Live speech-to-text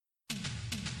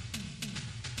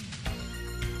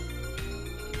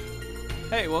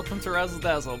Hey, welcome to Razzle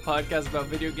Dazzle, a podcast about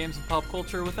video games and pop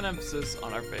culture with an emphasis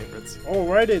on our favorites.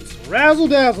 Alright, it's Razzle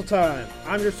Dazzle time!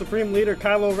 I'm your Supreme Leader,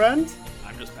 Kylo Ren.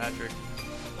 I'm just Patrick.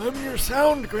 I'm your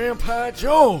sound grandpa,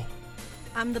 Joe.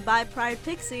 I'm the bi-pride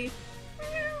pixie.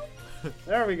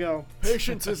 There we go.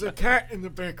 Patience is a cat in the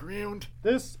background.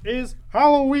 This is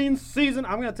Halloween season.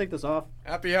 I'm gonna take this off.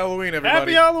 Happy Halloween, everybody.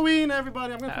 Happy Halloween,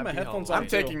 everybody. I'm gonna put my Happy headphones Halloween. on.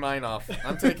 I'm taking mine off.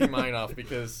 I'm taking mine off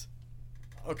because...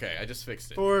 Okay, I just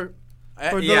fixed it. For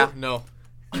no.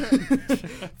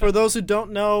 for those who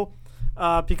don't know,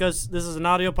 because this is an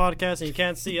audio podcast and you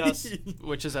can't see us,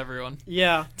 Which is everyone.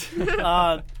 yeah,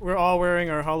 we're all wearing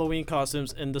our Halloween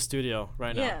costumes in the studio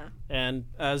right now. Yeah. And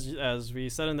as we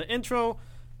said in the intro,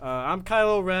 I'm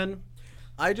Kylo Ren.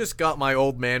 I just got my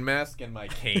old man mask and my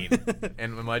cane.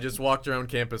 And I just walked around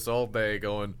campus all day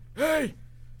going, hey,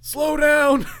 slow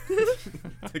down!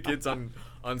 The kids on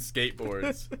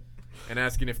skateboards. And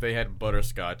asking if they had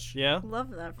butterscotch. Yeah.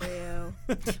 Love that for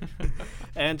you.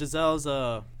 And Giselle's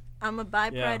I'm a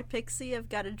bi-pride Yeah. pixie. I've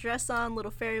got a dress on,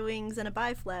 little fairy wings, and a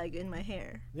bi flag in my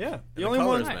hair. yeah. The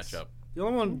colors match up. The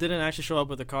only one who didn't actually show up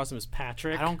with a costume is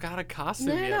Patrick. I don't got a costume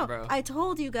No, yet, no, bro. I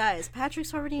told you guys.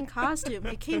 Patrick's already in costume.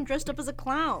 He came dressed up as a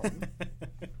clown.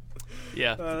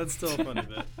 Yeah. That's still a funny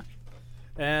bit.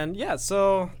 And yeah,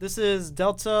 so this is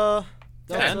Delta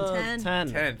 10. 10.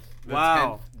 10th. The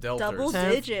Wow. 10th Delters. Double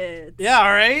Tenth. digits. Yeah,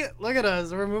 all right. Look at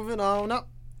us. We're moving on up.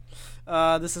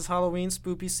 This is Halloween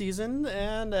spoopy season,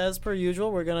 and as per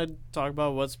usual, we're gonna talk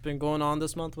about what's been going on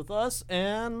this month with us.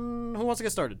 And who wants to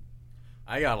get started?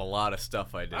 I got a lot of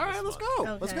stuff I did All this right, let's month.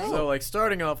 go. Let's Okay. go. So, like,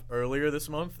 starting off earlier this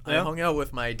month, I Yeah. hung out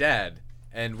with my dad.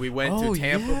 And we went Oh, to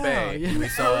Tampa yeah, Bay. yeah. And we Oh,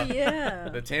 saw yeah.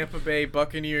 the Tampa Bay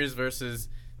Buccaneers versus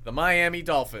the Miami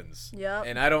Dolphins. Yep.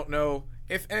 And I don't know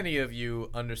if any of you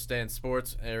understand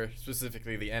sports, or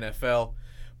specifically the NFL,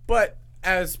 but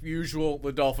as usual,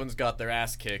 the Dolphins got their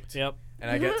ass kicked. Yep.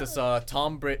 And I get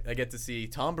to see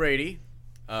Tom Brady,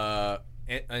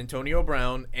 Antonio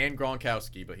Brown, and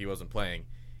Gronkowski, but he wasn't playing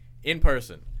in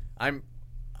person. I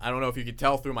don't know if you could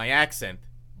tell through my accent,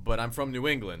 but I'm from New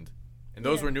England. And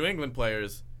those Yeah. were New England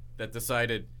players that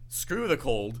decided, screw the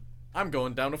cold, I'm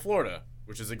going down to Florida,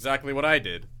 which is exactly what I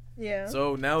did. Yeah.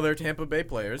 So now they're Tampa Bay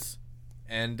players,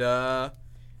 and now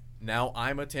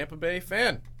I'm a Tampa Bay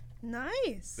fan.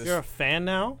 Nice. This- You're a fan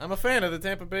now? I'm a fan of the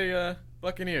Tampa Bay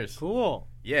Buccaneers. Cool.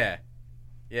 Yeah.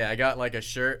 Yeah, I got like a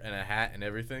shirt and a hat and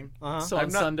everything. Uh-huh. So I'm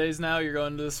on not- Sundays now, you're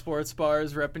going to the sports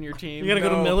bars, repping your team. You gotta go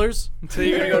to No. Miller's? So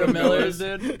you're gonna go to Miller's,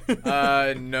 dude?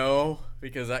 No,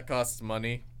 because that costs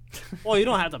money. Well, you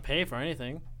don't have to pay for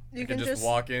anything. You I can just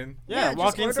walk in. Yeah,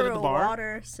 walk in, just sit order at the a bar.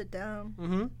 water, sit down.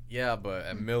 Mm-hmm. Yeah, but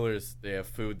at Miller's, they have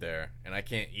food there, and I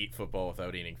can't eat football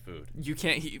without eating food. You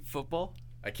can't eat football?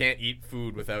 I can't eat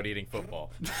food without eating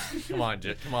football. Come on,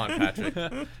 Patrick.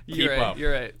 You're Keep right, up.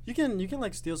 You're right. You can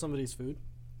like steal somebody's food.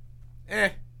 Eh.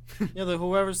 Yeah,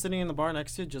 whoever's sitting in the bar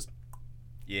next to you, just,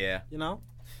 Yeah. you know?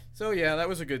 So yeah, that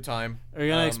was a good time. Are you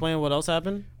gonna Um, explain what else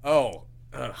happened? Oh.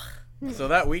 Ugh. So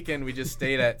that weekend we just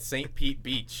stayed at St. Pete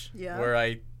Beach, Yeah. where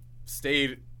I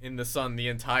stayed in the sun the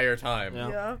entire time. Yeah.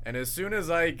 Yeah. And as soon as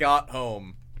I got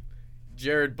home,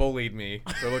 Jared bullied me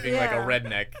for looking like a Yeah.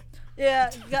 redneck.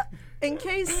 Yeah. In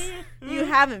case you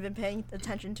haven't been paying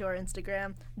attention to our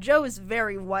Instagram, Joe is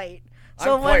very white.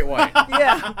 So I'm quite white.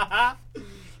 Yeah.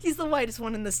 He's the whitest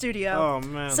one in the studio. Oh,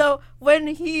 man. So when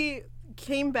he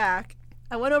came back,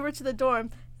 I went over to the dorm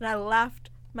and I laughed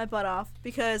my butt off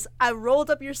because I rolled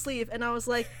up your sleeve and I was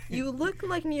like, "You look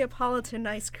like Neapolitan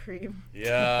ice cream."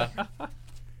 Yeah.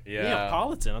 Yeah.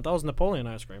 Neapolitan. I thought it was Napoleon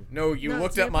ice cream. No, you No,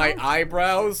 looked it's at my Neapolitan.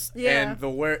 eyebrows Yeah. and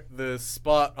the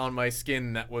spot on my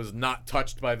skin that was not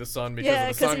touched by the sun because Yeah,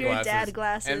 of the 'cause of your sunglasses. dad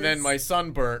glasses. And then my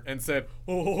sun burnt and said,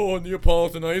 "Oh,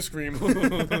 Neapolitan ice cream."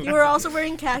 You were also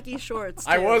wearing khaki shorts.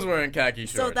 I too. was wearing khaki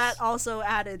shorts. So that also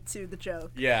added to the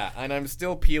joke. Yeah, and I'm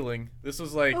still peeling. This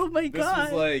was like. Oh my This God.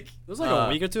 was like. It was like a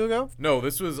week or two ago. No,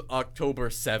 this was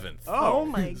October 7th. Oh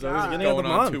my So this is God. Beginning of the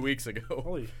going on month. 2 weeks ago.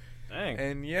 Holy dang.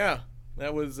 And yeah,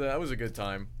 that was a good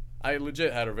time. I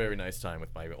legit had a very nice time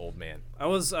with my old man. I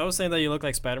was saying that you look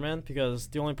like Spider-Man because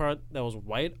the only part that was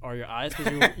white are your eyes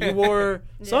because you wore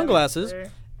Yeah, sunglasses sure.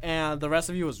 and the rest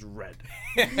of you was red.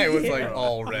 It was like Yeah.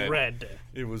 all red. Red.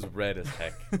 It was red as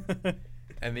heck.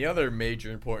 And the other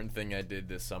major important thing I did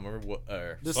this summer,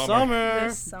 This summer.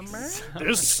 This summer.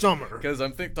 This summer. because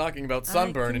I'm talking about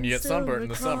sunburn, and you get sunburn in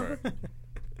the summer.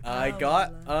 I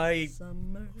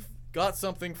Summer. got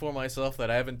something for myself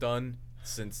that I haven't done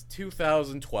since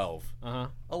 2012. Uh-huh.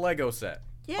 A Lego set.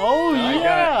 Yeah. Oh I got-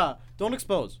 yeah. Don't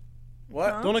expose.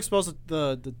 What? Huh? Don't expose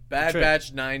the Bad trick.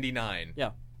 Batch 99.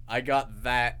 Yeah. I got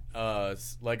that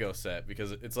Lego set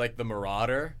because it's like the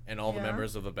Marauder and all the Yeah.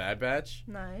 members of the Bad Batch.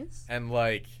 Nice. And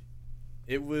like,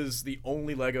 it was the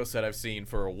only Lego set I've seen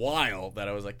for a while that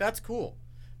I was like, that's cool.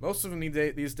 Most of them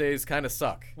these days kind of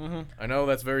suck. Mm-hmm. I know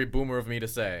that's very boomer of me to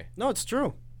say. No, it's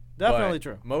true. Definitely but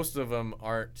true. Most of them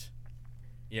aren't,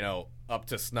 up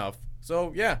to snuff.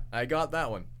 So yeah, I got that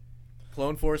one.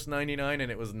 Clone Force 99,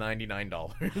 and it was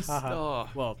 $99. Haha. Oh.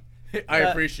 Well, I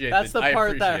That- appreciate That's the I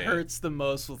part that appreciate it. hurts the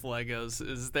most with Legos.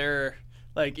 Is there,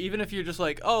 like, even if you're just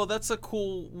like, oh, that's a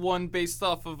cool one based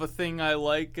off of a thing I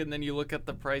like, and then you look at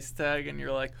the price tag and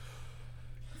you're like,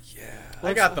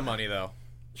 I got the money though.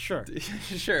 sure.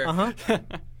 sure. Uh-huh.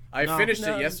 I No. finished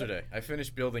No. it yesterday. I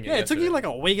finished building it. Yeah, it took yesterday. you like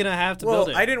a week and a half to Well, build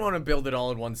it. I didn't want to build it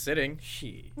all in one sitting.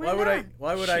 Shit. Why not?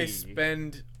 Why would I Gee.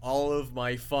 spend all of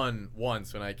my fun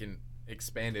once when I can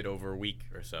expand it over a week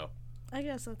or so? I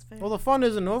guess that's fair. Well, the fun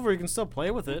isn't over. You can still play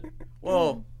with it.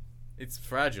 Well, it's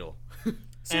fragile.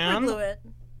 Super and- glue it.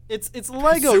 It's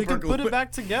Lego. You Super can put glue. it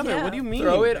back together. Yeah. What do you mean?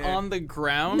 Throw it Yeah. on the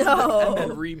ground No.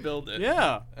 and then rebuild it.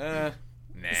 Yeah.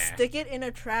 Nah. Stick it in a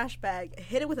trash bag,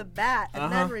 hit it with a bat,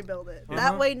 and then Uh-huh. rebuild it. Uh-huh.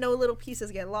 That way, no little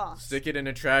pieces get lost. Stick it in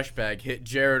a trash bag, hit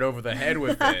Jared over the head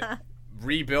with it,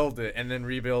 rebuild it, and then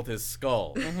rebuild his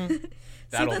skull.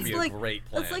 That'll that's be a like- great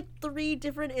plan. That's like 3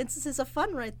 different instances of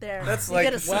fun right there. That's you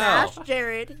like, get to wow. smash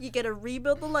Jared, you get to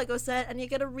rebuild the Lego set, and you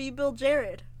get to rebuild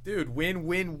Jared. Dude, win,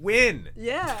 win, win.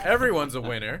 Yeah. Everyone's a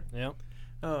winner. Yep.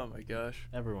 Oh my gosh.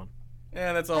 Everyone.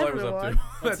 Yeah, that's all I was up Everyone. to.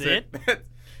 That's it?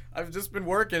 I've just been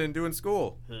working and doing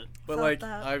school. But Felt like,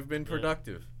 that. I've been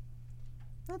productive.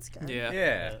 That's good. Yeah.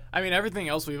 Yeah. I mean, everything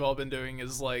else we've all been doing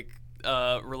is like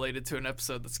related to an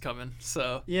episode that's coming.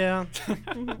 So Yeah. We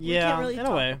Yeah, can't really in a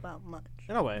talk way. about much.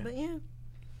 In a way. But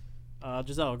yeah.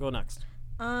 Giselle, go next.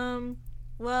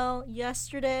 Well,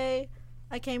 yesterday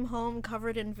I came home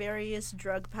covered in various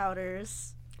drug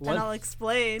powders. What? And I'll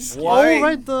explain. Why? Oh,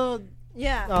 right. The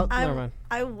Yeah. Oh, never mind.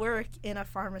 I work in a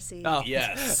pharmacy. oh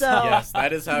Yes. So- yes,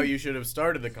 that is how you should have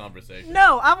started the conversation.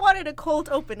 No, I wanted a cold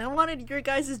open. I wanted your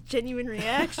guys' genuine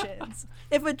reactions.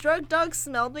 If a drug dog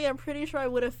smelled me, I'm pretty sure I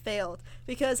would have failed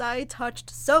because I touched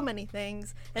so many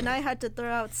things and I had to throw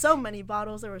out so many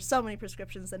bottles. There were so many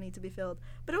prescriptions that need to be filled,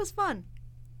 but it was fun.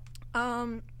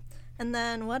 And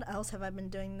then what else have I been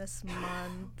doing this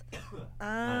month?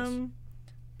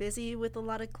 Busy with a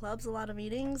lot of clubs, a lot of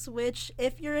meetings, which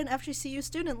if you're an FGCU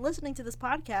student listening to this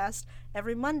podcast,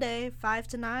 every Monday, 5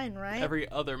 to 9, right? every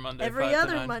other Monday. Every 5 to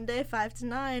other 9. Monday, 5 to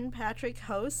 9, Patrick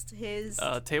hosts his.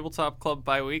 Tabletop Club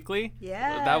biweekly.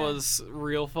 Yeah. That was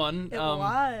real fun. It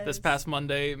was. This past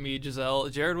Monday, me, Giselle,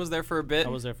 Jared was there for a bit. I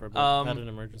was there for a bit. Had an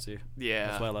emergency. Yeah.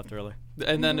 That's why I left early.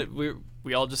 And then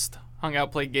we all just hung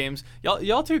out, played games.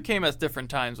 Y'all two came at different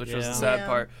times, which was the Yeah. sad Yeah.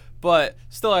 part. But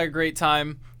still had a great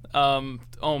time.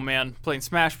 Oh man, playing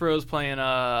Smash Bros, playing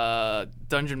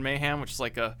Dungeon Mayhem, which is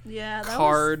like a Yeah, that was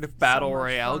card so battle much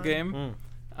royale fun. game.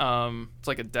 It's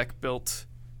like a deck built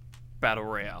battle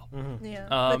royale.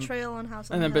 Yeah. Betrayal on House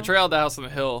on And the then Hill. Betrayal at the House on the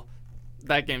Hill,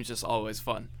 that game's just always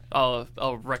fun. I'll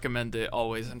recommend it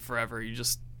always and forever.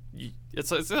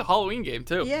 It's a Halloween game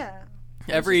too. Yeah.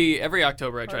 Every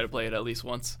October I try to play it at least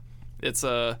once. It's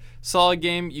a solid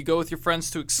game. You go with your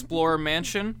friends to explore a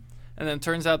mansion, and then it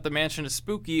turns out the mansion is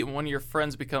spooky, and one of your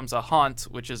friends becomes a haunt,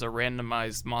 which is a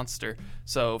randomized monster.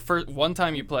 So for one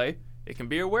time you play, it can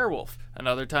be a werewolf.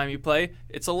 Another time you play,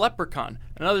 it's a leprechaun.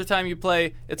 Another time you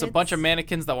play, it's a bunch of It's-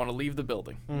 mannequins that want to leave the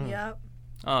building. Yep.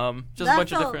 Just a That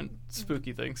bunch of felt- different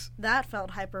spooky things. That felt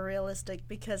hyper realistic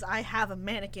because I have a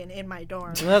mannequin in my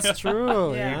dorm. That's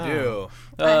true. Yeah. yeah. Do.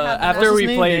 I have After What's his we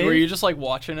name, played, were Dave? you just like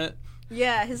watching it?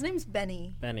 Yeah, his name's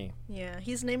Benny. Benny. Yeah,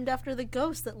 he's named after the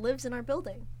ghost that lives in our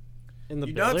building. In the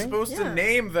You're building? not supposed Yeah. to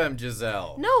name them,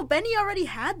 Giselle. No, Benny already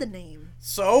had the name.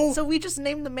 So, So we just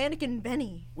named the mannequin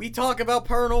Benny. we talk about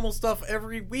paranormal stuff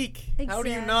every week. How do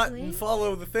you not Exactly.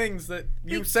 follow the things that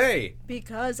you Be- say?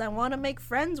 Because I want to make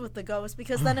friends with the ghost,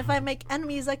 because then if I make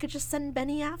enemies, I could just send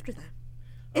Benny after them.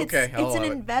 It's, Okay, I'll it's an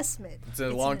allow it. investment. It's a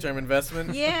an long-term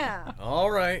investment? Yeah. All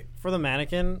right. For the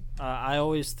mannequin, I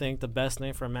always think the best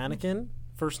name for a mannequin,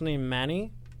 first name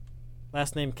Manny,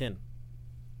 last name Kin.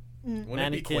 Wouldn't it be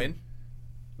Mannequin. Quinn?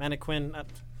 Mannequin. Harley?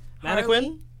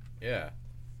 Mannequin? Yeah.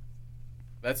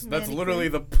 That's Mannequin. literally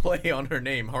the play on her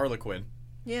name, Harlequin.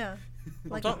 Yeah.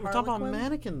 Like We're a talking about harlequin?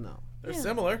 mannequin, though. They're Yeah.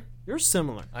 similar. You're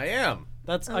similar. I am.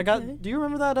 That's I Okay. got. Do you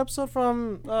remember that episode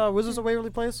from Wizards of Waverly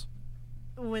Place?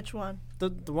 Which one? The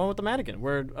one with the mannequin,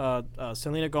 where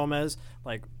Selena Gomez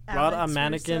like brought a Alex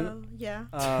mannequin Russo?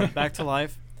 Yeah. back to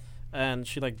life, and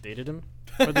she like dated him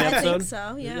for the I episode. think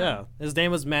so, yeah. His name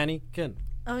was Manny Kin.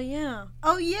 Oh, yeah.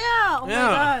 Oh, yeah. Oh,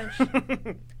 Yeah. my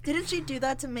gosh. Didn't she do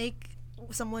that to make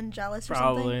someone jealous or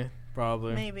something.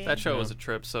 Probably. Maybe. That show was a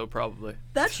trip, so probably.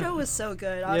 That show was so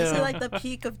good. Honestly, Yeah. like the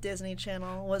peak of Disney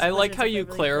Channel was. I like Wizards how of you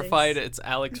Waverly clarified Place. it's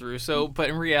Alex Russo, but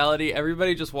in reality,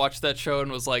 everybody just watched that show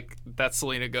and was like, "That's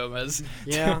Selena Gomez."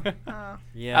 Yeah. Uh,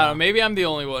 Yeah. I don't know, maybe I'm the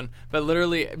only one, but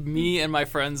literally, me and my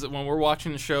friends, when we're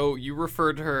watching the show, you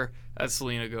refer to her as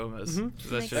Selena Gomez. Mhm.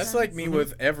 That's Makes just That's like me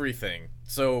with everything.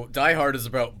 So Die Hard is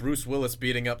about Bruce Willis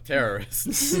beating up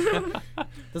terrorists. The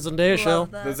Zendaya show.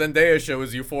 love that. The Zendaya show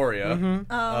is Euphoria.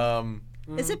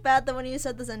 Mm-hmm. Is it bad that when you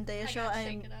said the Zendaya show,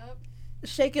 Shake It Up.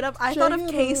 Shake It Up? I thought of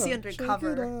Casey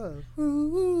Undercover.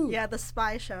 Yeah. Yeah, the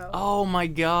spy show. Oh my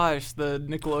gosh, the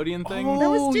Nickelodeon thing. That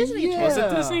was Disney yeah. Channel. Was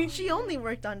it Disney? She only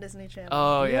worked on Disney Channel.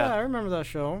 Oh Yeah, yeah. I remember that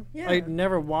show. Yeah. I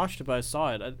never watched it, but I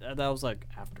saw it. That was like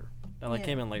after. That like Yeah.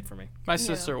 came in late for me. My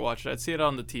sister watched it. I'd see it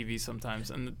on the TV sometimes,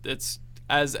 and it's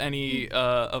as any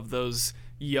of those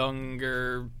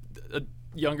younger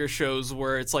shows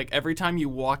where it's like every time you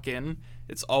walk in,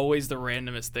 it's always the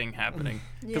randomest thing happening.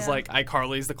 Because Yeah. like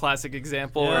iCarly's the classic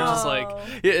example, where it's just like Oh.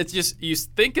 it's just you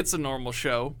think it's a normal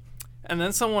show, and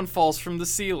then someone falls from the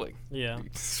ceiling, Yeah.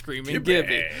 screaming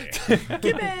 "Gibby!"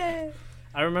 Gimme!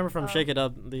 I remember from Shake It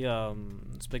Up the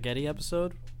spaghetti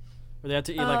episode where they had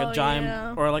to eat like a Oh, giant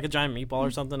yeah. or like a giant meatball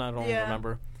or something. I don't Yeah.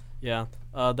 remember. Yeah.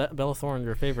 That Bella Thorne,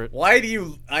 your favorite. Why do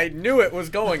you? I knew it was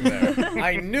going there.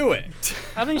 I knew it.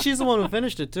 I think she's the one who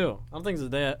finished it too. I don't think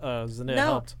Zendaya No,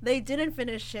 helped. they didn't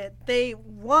finish it. They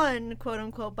won, quote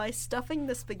unquote, by stuffing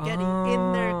the spaghetti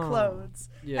in their Oh. clothes.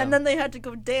 Yeah. And then they had to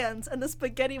go dance, and the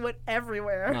spaghetti went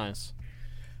everywhere. Nice.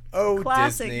 Oh,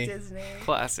 Classic Disney. Disney.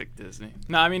 Classic Disney.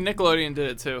 No, I mean Nickelodeon did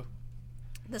it too.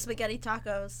 The spaghetti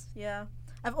tacos, yeah.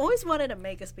 I've always wanted to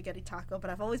make a spaghetti taco,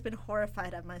 but I've always been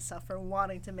horrified at myself for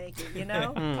wanting to make it, you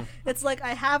know? Mm. It's like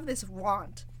I have this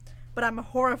want, but I'm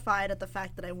horrified at the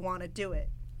fact that I want to do it.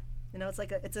 You know, it's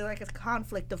like a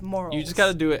conflict of morals. You just got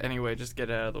to do it anyway. Just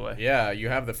get it out of the way. Yeah, you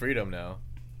have the freedom now.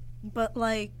 But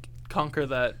like Conquer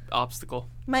that obstacle.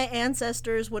 my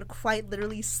ancestors would quite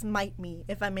literally smite me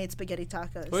if I made spaghetti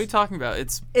tacos. What are you talking about?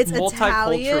 It's It's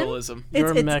multiculturalism. You're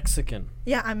It's- Mexican.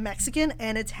 Yeah, I'm Mexican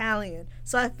and Italian.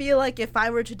 So I feel like if I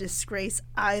were to disgrace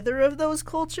either of those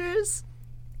cultures,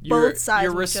 both sides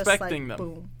You're would just respecting like, them.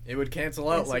 boom. It would cancel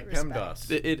out Yes, like respect.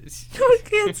 PEMDAS. It's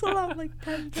Cancel out like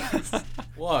PEMDAS.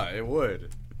 What? It would.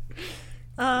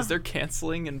 Is there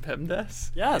canceling in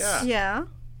PEMDAS? Yes. Yeah. Yeah.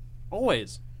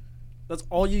 Always. That's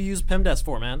all you use PEMDAS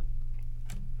for, man.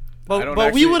 I But don't we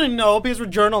actually- wouldn't know because we're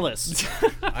journalists.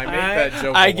 I make that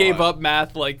joke. I a gave lot. up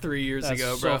math like 3 years That's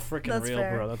ago, so bro. freaking That's real,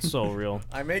 fair. bro. That's so real.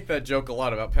 I make that joke a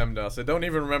lot about PEMDAS. I don't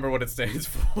even remember what it stands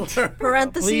for.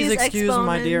 Parentheses, Please excuse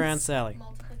my dear Aunt exponents. Sally.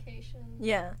 Multiplication.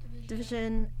 Yeah.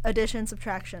 Division, addition,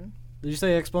 subtraction. Did you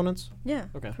say exponents? Yeah.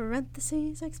 Okay.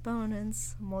 Parentheses,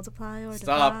 exponents, multiply or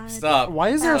Stop. divide. Stop. Why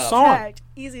is there a Stop. song? Subtract.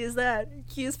 Easy as that.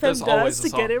 Use There's always PEMDAS a to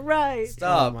get song. it right.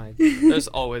 Stop. Oh my. There's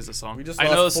always a song. We just I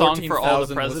know the lost song for all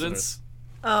the 14,000 presidents.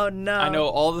 Oh no. I know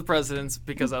all the presidents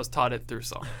because I was taught it through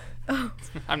song.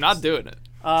 I'm not doing it.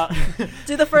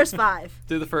 Do the first 5.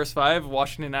 Do the first 5: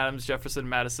 Washington, Adams, Jefferson,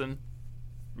 Madison,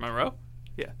 Monroe.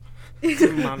 Yeah.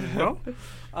 Monroe?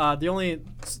 The only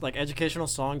like educational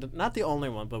song, not the only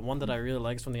one, but one that I really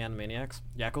like is from the Animaniacs,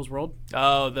 Yakko's World.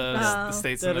 Oh, the Oh.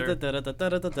 states in there.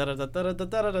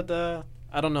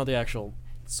 I don't know the actual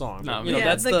song. No, but, me you know, Yeah,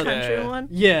 that's the the country yeah. one.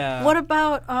 yeah. What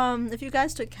about if you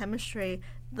guys took chemistry,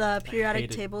 the periodic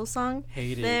hate it. table song?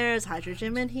 Hate it. There's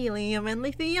hydrogen and helium and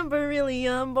lithium,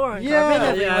 beryllium, boron, Yeah, carbon yeah,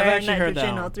 everywhere, I've actually heard that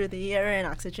nitrogen all one. through the air, and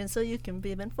oxygen so you can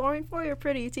breathe, and fluorine for your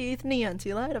pretty teeth, neon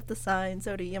to light up the sign,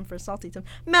 sodium for salty tone,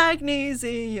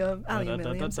 magnesium,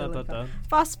 aluminium, silicon,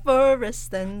 phosphorus,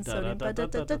 then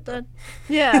sodium,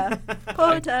 yeah,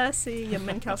 potassium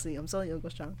and calcium, so you'll go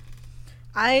strong.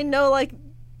 I know like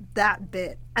that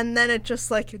bit, and then it just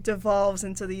like devolves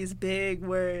into these big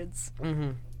words. Mm-hmm.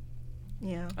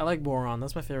 Yeah. I like boron.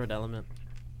 That's my favorite element.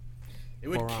 It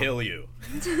would Boron. kill you.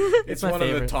 It's my one of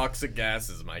the favorite. toxic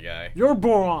gases, my guy. You're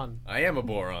boron. I am a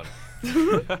boron.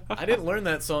 I didn't learn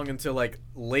that song until like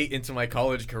late into my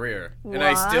college career, and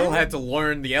I still What? had to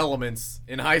learn the elements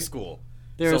in high school.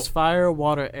 There's So- fire,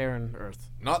 water, air, and earth.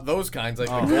 Not those kinds, like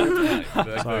Oh. the gold kind, like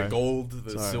the Sorry. gold,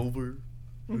 the Sorry. silver,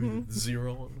 the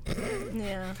zero.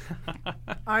 Yeah.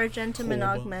 Argentum and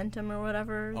Cobalt. augmentum or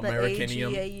whatever.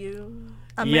 Americanium. The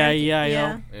AGAU. Yeah.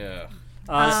 Yeah.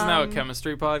 This is now a Um,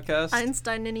 chemistry podcast.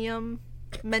 Einsteinium.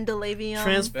 Mendelevium.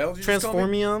 That what you just called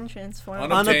me? Transformium. Transform.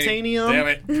 Unobtainium. Damn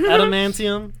it.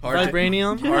 Adamantium. Hard to-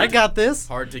 Vibranium. hard I to- got this.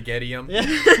 Hard to get him.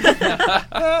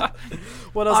 Yeah.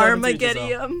 What else happened to you, Giselle?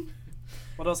 Armageddon.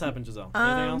 What else happened, Giselle?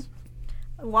 Anything else?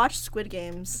 Watch Squid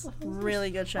Games.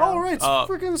 Really good show. Oh, right, it's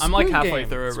freaking I'm like Squid halfway Game.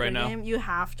 through it Squid right now. Game, you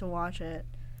have to watch it,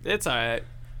 It's alright.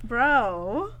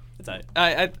 bro. It's alright.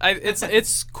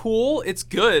 It's cool. It's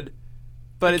good,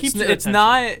 but It keeps your it's attention.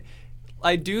 not.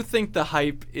 I do think the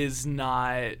hype is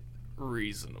not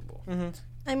reasonable.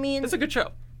 I mean, It's a good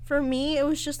show. for me, it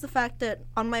was just the fact that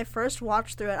on my first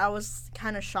watch through it, I was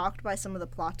kind of shocked by some of the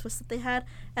plot twists that they had.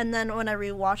 And then when I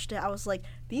rewatched it, I was like,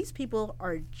 these people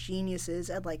are geniuses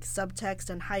at like subtext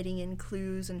and hiding in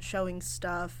clues and showing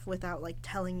stuff without like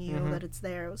telling you that it's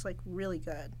there. It was like really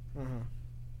good.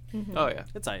 Oh yeah.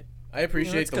 It's alright. I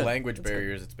appreciate it's the good. language It's good.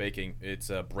 barriers it's breaking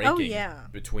yeah.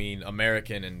 between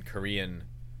American and Korean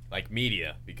like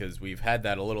media, because we've had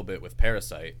that a little bit with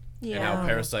Parasite. And how Yeah.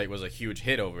 Parasite was a huge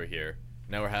hit over here.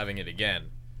 Now we're having it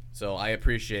again. So I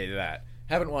appreciate that.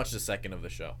 Haven't watched a second of the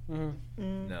show.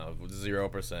 No,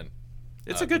 0%.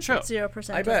 It's a good show.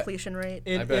 0% I bet. completion rate.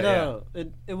 It, I bet,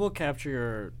 it will capture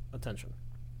your attention.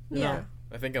 You Yeah. know?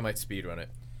 I think I might speedrun it.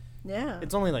 Yeah.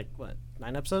 It's only like, what,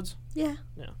 9 episodes? Yeah.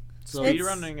 Yeah. So It's-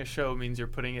 Speedrunning a show means you're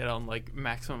putting it on like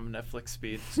maximum Netflix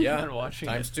speed. Yeah, and watching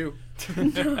times it.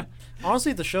 2.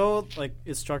 honestly, the show like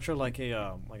is structured like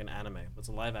an anime. It's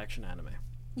a live action anime.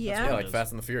 Yeah. Yeah, it like is.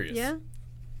 Fast and the Furious. Yeah.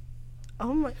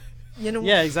 Oh my. You know,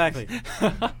 Yeah, exactly.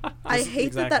 I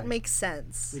hate that exactly. makes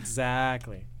sense.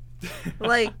 exactly.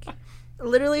 Like,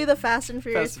 literally, the Fast and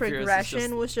Furious Fast and Furious is progression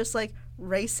just- was just like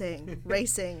racing,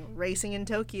 racing in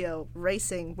Tokyo,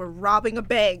 racing. We're robbing a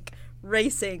bank,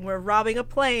 racing. We're robbing a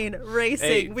plane, racing.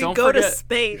 Hey, we don't go to forget-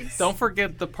 space. Don't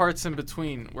forget the parts in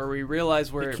between where we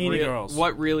realize Bikini girls.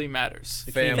 what really matters.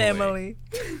 Bikini Family.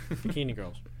 Bikini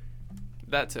girls.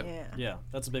 That too. Yeah. Yeah,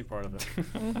 that's a big part of it.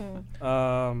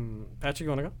 Mm-hmm. Patrick, you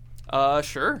wanna go?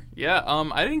 Sure. Yeah.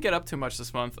 I didn't get up too much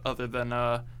this month other than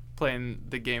playing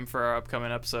the game for our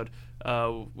upcoming episode.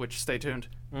 Which stay tuned.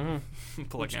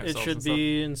 Plugging It ourselves should and stuff.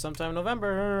 be in sometime in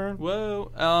November.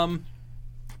 Whoa.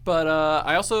 But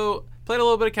I also played a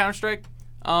little bit of Counter-Strike.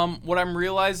 What I'm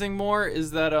realizing more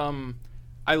is that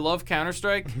I love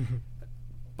Counter-Strike,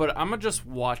 but I'm gonna just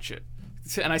watch it.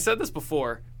 And I said this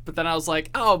before, but then I was like,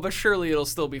 oh, but surely it'll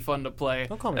still be fun to play.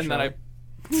 Don't call me and then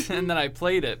and then I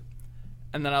played it,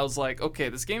 and then I was like, okay,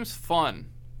 this game's fun,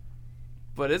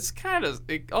 but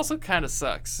it also kind of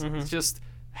sucks. It's just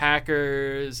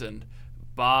hackers and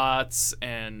bots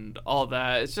and all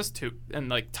that. It's just and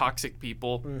like toxic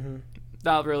people.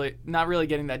 Not really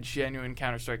getting that genuine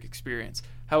Counter-Strike experience.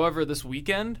 However, this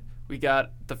weekend we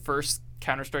got the first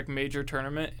Counter-Strike major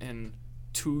tournament in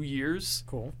 2 years.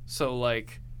 Cool. So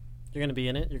like, You're gonna be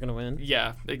in it. You're gonna win.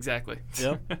 yeah, exactly.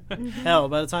 Yep. Hell,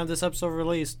 by the time this episode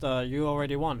released, you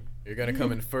already won. You're going to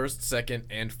come in first, second,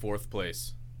 and fourth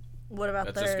place. What about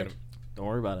That's just third? going to... Don't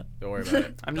worry about it. Don't worry about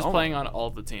it. I'm just Don't. playing on all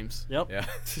the teams. Yep. Yeah.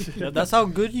 Yeah, that's how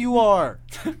good you are.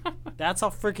 That's how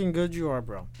freaking good you are,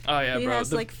 bro. Oh yeah, He bro.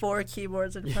 has like 4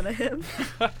 keyboards in front of him.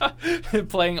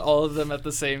 playing all of them at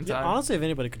the same Yeah, time. honestly, if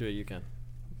anybody could do it, you can.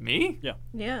 Me?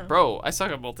 Yeah. Bro, I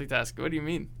suck at multitasking. What do you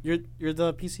mean? You're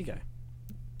the PC guy.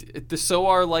 So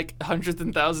are like hundreds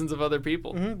and thousands of other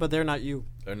people. But they're not you.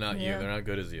 They're not you. Yeah. They're not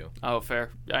good as you. Oh, fair.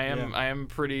 I am. Yeah. I am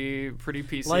pretty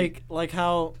PC. Like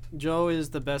how Joe is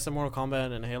the best at Mortal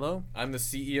Kombat and Halo. I'm the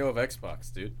CEO of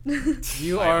Xbox, dude.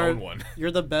 You I are. own one.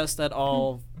 You're the best at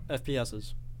all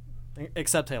FPSs,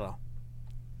 except Halo.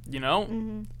 you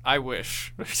know, I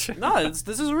wish. No, this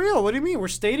is real. What do you mean? We're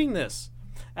stating this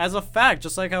as a fact,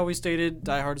 just like how we stated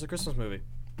Die Hard is a Christmas movie.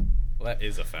 Well, that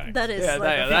is a fact. That is Yeah,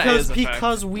 like that a is a fact.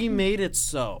 Because we made it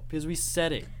so. Because we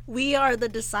said it. we are the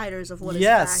deciders of what is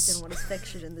Yes. fact and what is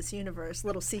fiction in this universe.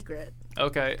 Little secret.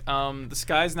 Okay. The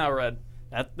sky's now red.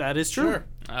 That is true. Sure.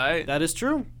 All right. That is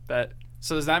true.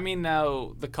 So does that mean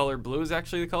now the color blue is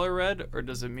actually the color red, or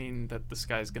does it mean that the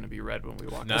sky's gonna be red when we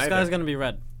walk? No. The Neither. sky's gonna be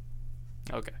red,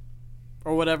 Okay.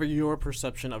 or whatever your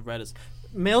perception of red is.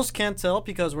 Males can't tell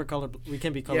because we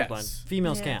can be colorblind. Yes.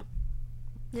 Females Yeah. can't.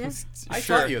 Yeah. I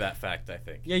Sure. taught you that fact, I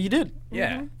think. Yeah, you did.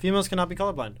 Yeah. Females cannot be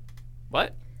colorblind.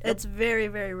 What? It's very,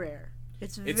 very rare.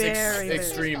 It's It's very, very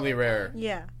extremely rare. rare.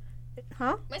 Yeah.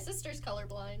 Huh? My sister's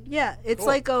colorblind. Yeah, it's Cool.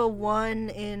 like a 1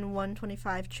 in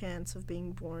 125 chance of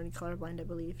being born colorblind, I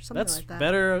believe. Something That's like that.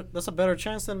 better. That's a better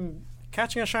chance than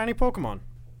catching a shiny Pokemon.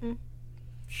 Mm.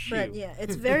 Shoot. But yeah,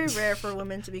 it's very rare for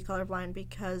women to be colorblind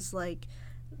because, like,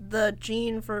 the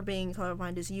gene for being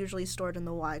colorblind is usually stored in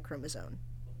the Y chromosome.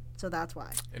 So that's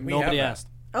why. And we Nobody have that. asked.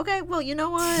 Okay, well, you know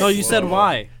what? No, you said Whoa.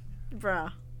 why.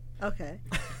 Bruh. Okay.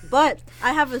 But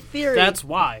I have a theory. That's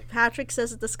why. Patrick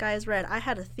says that the sky is red. I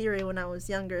had a theory when I was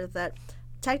younger that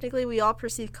technically we all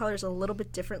perceive colors a little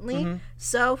bit differently. Mm-hmm.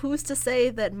 So who's to say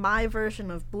that my version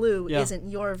of blue Yeah. isn't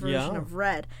your version Yeah. of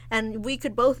red? And we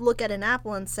could both look at an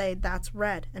apple and say that's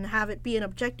red and have it be an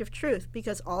objective truth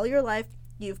because all your life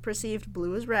you've perceived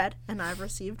blue as red and I've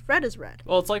received red as red.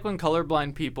 Well, it's like when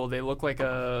colorblind people they look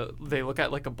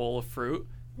at like a bowl of fruit,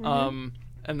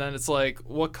 and then it's like,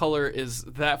 what color is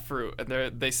that fruit?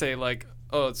 And they say like,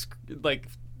 oh,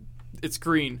 it's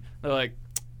green. They're like,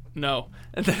 no,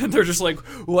 and then they're just like,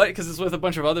 what? Because it's with a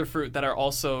bunch of other fruit that are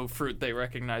also fruit they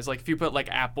recognize. Like if you put like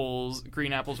apples,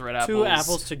 green apples, red apples, Two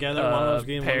apples together, one of them's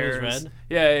green, pears. one of them's red.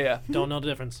 Yeah. Don't know the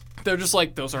difference. They're just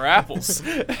like, those are apples.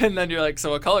 And then you're like, so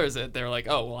what color is it? They're like,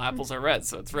 oh, well, apples are red,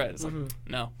 so it's red. It's like,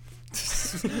 no.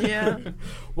 Yeah.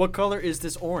 What color is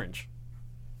this orange?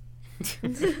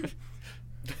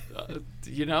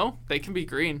 They can be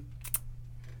green.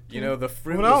 The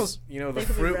fruit. Who knows? The They could be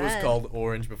fruit was red. called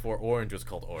orange before orange was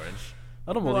called orange.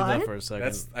 I don't believe that What? for a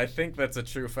second. I think that's a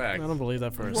true I fact. don't believe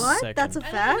that for a What? second. That's a I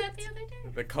learned that fact? the other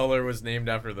day. The color was named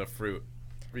after the fruit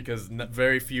because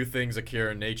very few things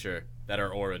occur in nature that are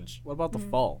orange. What about the Mm.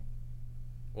 fall?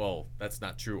 Well, that's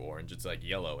not true orange. It's like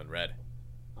yellow and red.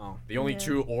 Oh. The only Yeah.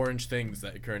 true orange things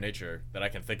that occur in nature that I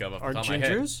can think of off Are the top of my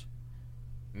head. gingers?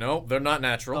 No, they're not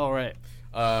natural. Oh, right.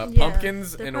 Yeah,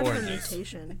 Pumpkins they're and part of a oranges.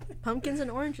 mutation. Pumpkins and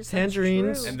oranges. that's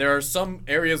Tangerines. true. And there are some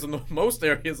areas most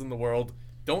areas in the world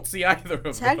don't see either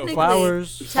of Technically- those.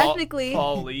 Flowers. Technically,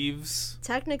 fall leaves.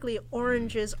 technically,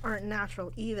 oranges aren't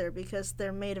natural either because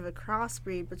they're made of a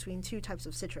crossbreed between two types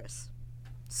of citrus.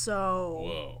 So,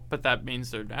 Whoa. But that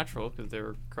means they're natural because they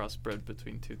were crossbred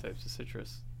between two types of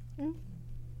citrus.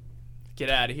 Get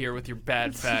out of here with your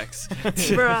bad facts.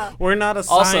 bruh. We're not a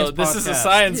science Also, this is a podcast.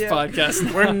 science Yeah.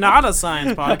 podcast. We're not a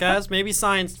science podcast. Maybe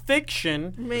science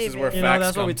fiction. Maybe. This is where You know, facts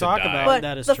that's what come we to talk die. about. But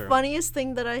that is the true. funniest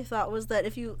thing that I thought was that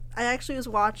I actually was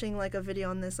watching like a video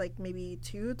on this like maybe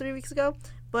 2-3 weeks ago,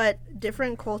 but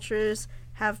different cultures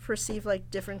have perceived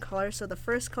like different colors. So the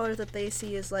first color that they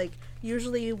see is like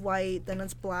usually white, then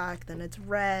it's black, then it's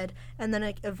red, and then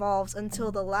it evolves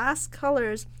until the last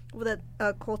colors that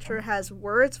a culture has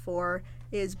words for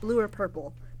is blue or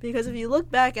purple. Because if you look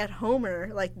back at Homer,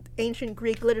 like ancient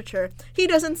Greek literature, he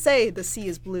doesn't say the sea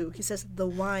is blue. He says the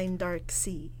wine dark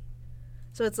sea.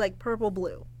 So it's like purple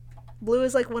blue. Blue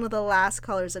is like one of the last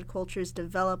colors that cultures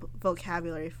develop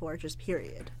vocabulary for, just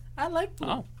period. I like blue.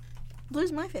 Oh. Blue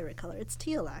is my favorite color. It's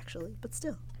teal actually, but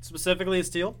still. Specifically, it's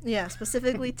teal. Yeah,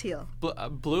 specifically teal.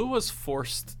 Blue was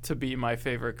forced to be my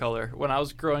favorite color. When I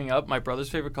was growing up, my brother's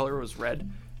favorite color was red.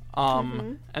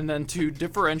 And then to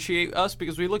differentiate us,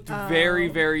 because we looked very,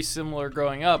 very similar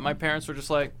growing up, my parents were just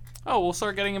like, oh, we'll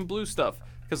start getting him blue stuff.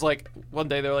 Because, like, one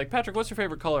day they're like, Patrick, what's your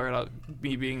favorite color? And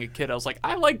me being a kid, I was like,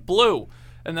 I like blue.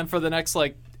 And then for the next,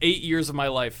 8 years of my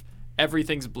life,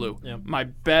 everything's blue. Yep. My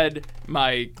bed,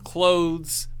 my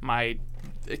clothes, my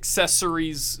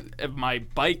accessories, my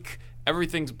bike,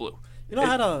 everything's blue. You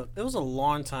know, it was a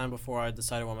long time before I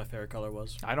decided what my favorite color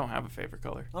was. I don't have a favorite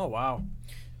color. Oh, wow.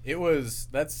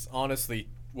 That's honestly,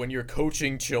 when you're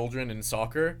coaching children in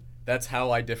soccer, that's how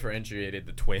I differentiated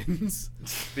the twins.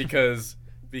 because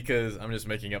I'm just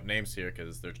making up names here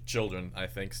because they're children, I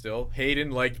think, still.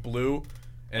 Hayden liked blue,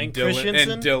 and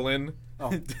Christensen? Dylan Oh.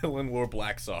 Dylan wore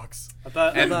black socks.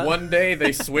 And And one day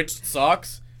they switched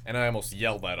socks, and I almost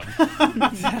yelled at him.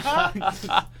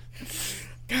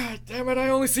 God damn it, I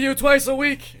only see you twice a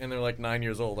week! And they're like 9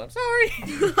 years old. I'm sorry.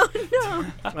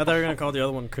 Oh I thought you were going to call the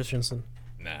other one Christensen.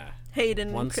 Nah. no.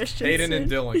 Hayden Once- Christensen. Hayden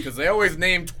and Dylan, because they always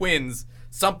name twins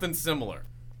something similar.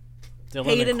 Dylan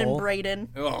Hayden and Cole. Brayden.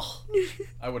 Ugh.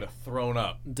 I would have thrown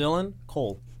up. Dylan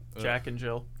Cole. Jack and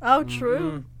Jill. Oh,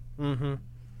 true. Mm-hmm.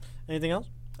 Anything else?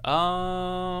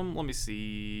 Let me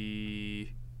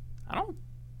see. I don't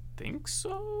think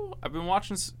so. I've been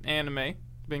watching anime.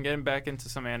 Been getting back into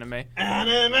some anime.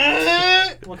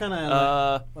 Anime! What kind of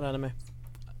anime? What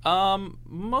anime?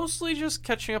 Mostly just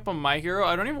catching up on My Hero.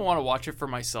 I don't even want to watch it for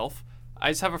myself.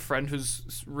 I just have a friend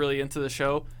who's really into the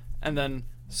show, and then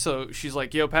so she's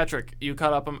like, "Yo, Patrick, you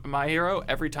caught up on My Hero?"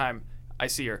 Every time I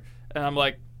see her, and I'm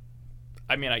like,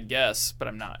 I mean, I guess, but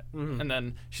I'm not. And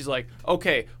then she's like,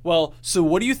 okay, well, so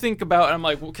what do you think about, and I'm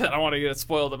like, well, I don't want to get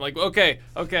spoiled. I'm like, okay,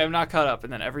 I'm not caught up.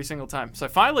 And then every single time. So I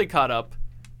finally caught up,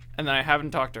 and then I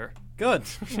haven't talked to her. Good.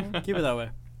 Keep it that way.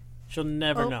 She'll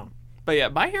never Oh. know. But yeah,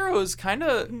 My Hero is kind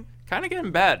of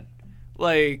getting bad.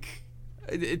 Like,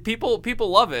 people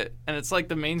love it, and it's like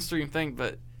the mainstream thing,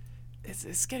 but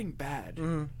it's getting bad.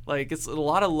 Like, it's a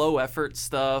lot of low effort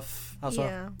stuff. How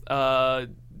so? Yeah.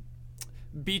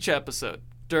 Beach episode.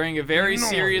 During a very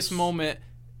serious Nice. moment,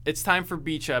 it's time for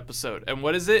beach episode. And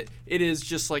what is it? It is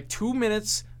just like 2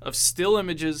 minutes of still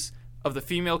images of the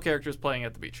female characters playing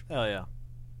at the beach. Hell yeah.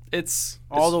 It's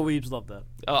All the weebs love that.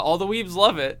 all the weebs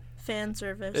love it. Fan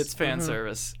service. It's fan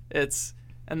service.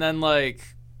 And then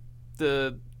like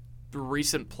the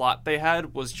recent plot they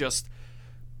had was just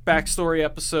backstory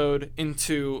episode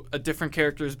into a different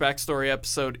character's backstory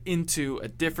episode into a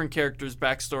different character's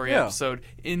backstory Yeah. episode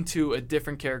into a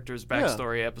different character's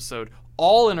backstory episode,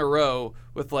 all in a row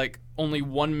with like only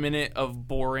 1 minute of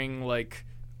boring like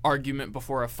argument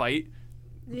before a fight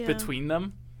Yeah. between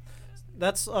them.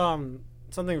 That's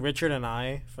something Richard and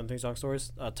I from Things Talk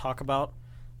Stories talk about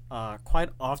quite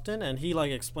often, and he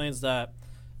like explains that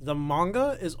the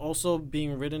manga is also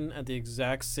being written at the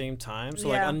exact same time. So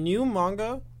like Yeah. a new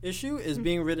manga issue is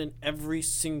being written every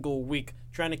single week,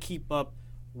 trying to keep up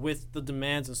with the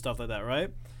demands and stuff like that,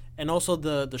 right? And also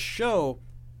the show,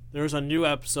 there's a new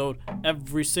episode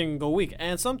every single week,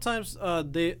 and sometimes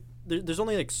there's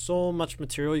only like so much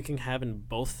material you can have in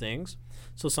both things.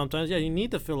 So sometimes you need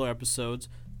the filler episodes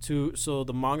so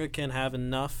the manga can have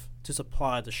enough to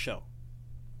supply the show.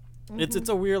 It's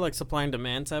a weird like supply and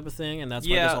demand type of thing, and that's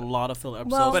why Yeah. there's a lot of filler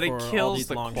episodes Well- But for it all kills these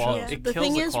the long quality. shows. Yeah. It The kills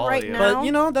thing the is, quality right of now- it. But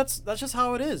you know that's just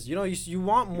how it is. You know you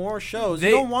want more shows. They-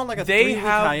 you don't want like a they 3-week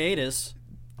have- hiatus.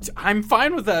 I'm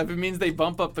fine with that if it means they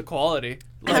bump up the quality.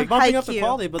 They're Like bumping up the Haikyuu.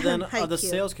 quality, but then the Haikyuu.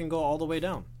 sales can go all the way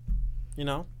down. You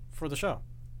know, for the show.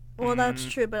 Well, that's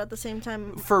true, but at the same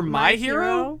time, For My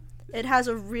Hero, it has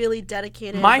a really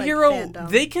dedicated My like, Hero, fandom.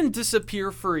 they can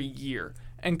disappear for a year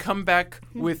and come back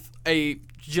with a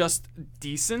just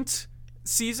decent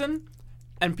season,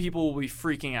 and people will be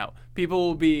freaking out. People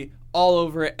will be all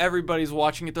over it. Everybody's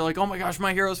watching it. They're like, "Oh my gosh,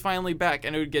 My Hero's finally back!"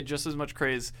 And it would get just as much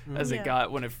craze as Yeah. it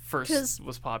got when it 'Cause first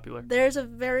was popular. There's a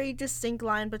very distinct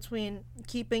line between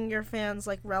keeping your fans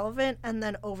like relevant and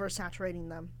then oversaturating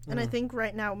them. And I think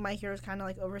right now My Hero is kind of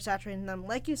like oversaturating them,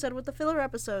 like you said with the filler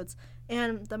episodes.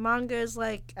 And the manga is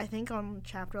like I think on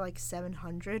chapter like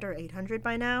 700 or 800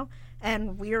 by now,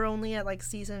 and we're only at like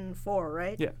season 4,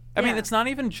 right? Yeah, I mean, Yeah. it's not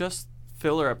even just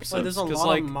filler Like episodes. there's a 'cause, lot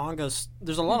like, of mangas.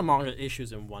 There's a lot of manga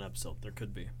issues in one episode. There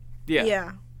could be. yeah.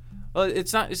 Yeah. Well,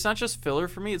 it's not just filler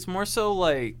for me. It's more so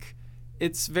like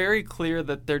it's very clear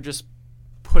that they're just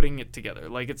putting it together.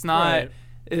 Like it's not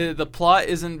the plot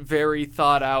isn't very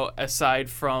thought out aside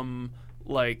from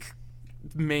like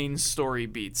main story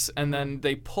beats, and then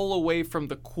they pull away from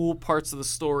the cool parts of the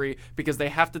story because they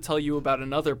have to tell you about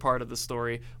another part of the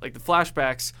story, like the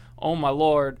flashbacks. Oh my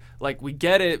lord, like we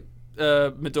get it,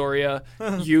 Midoriya,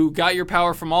 you got your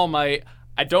power from All Might.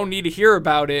 I don't need to hear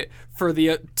about it for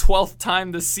the 12th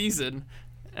time this season.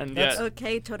 And That's- yet,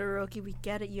 Okay, Todoroki, we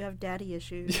get it. You have daddy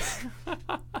issues.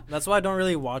 That's why I don't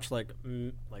really watch like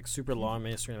super long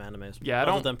mainstream animes. Yeah, I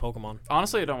other don't- than Pokemon.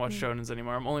 honestly, I don't watch shonens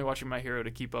anymore. I'm only watching My Hero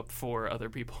to keep up for other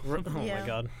people. Oh Yeah. my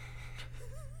god.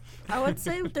 I would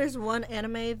say there's one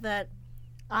anime that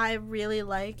I really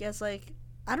like as like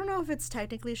I don't know if it's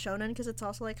technically shonen because it's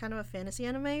also like kind of a fantasy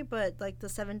anime, but like the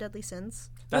Seven Deadly Sins.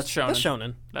 That's shonen. That's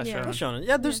shonen. That's Yeah. shonen. That's shonen.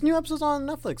 Yeah, there's new episodes on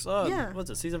Netflix. Yeah. What's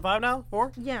it? Season 5 now?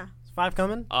 4? Yeah, 5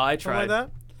 coming? I Something like tried.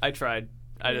 that. I tried.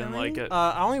 I didn't Really? like it.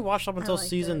 I only watched up until liked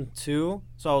season 2,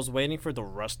 so I was waiting for the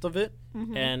rest of it,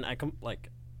 Mm-hmm. and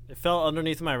it fell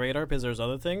underneath my radar because there's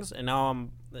other things, and now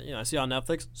I see on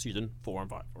Netflix season 4 and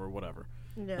 5 or whatever.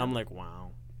 yeah. And I'm like,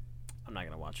 wow, I'm not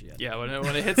gonna watch it yet. Yeah, when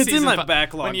it hits It's in season my fi-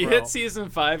 backlog, when you bro. hit season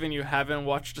 5 and you haven't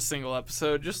watched a single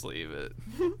episode, just leave it.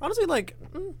 Honestly, like,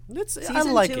 Season I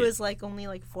like 2 it. is like only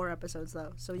like 4 episodes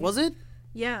though. So Was it?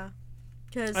 Yeah,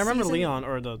 because I remember Leon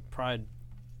or the Pride,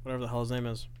 whatever the hell his name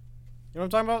is. You know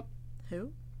what I'm talking about?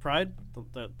 Who? Pride,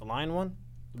 the lion one,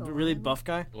 The really lion? buff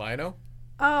guy. Lino?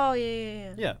 Oh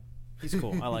yeah. Yeah, he's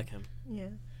cool. I like him. Yeah.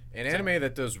 An anime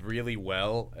that does really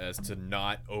well as to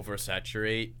not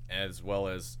oversaturate as well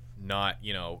as not,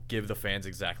 give the fans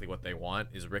exactly what they want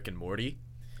is Rick and Morty.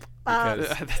 Because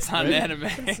That's not an anime.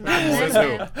 It's not an Says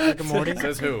anime. who? Rick and Morty.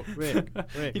 Says who? Rick.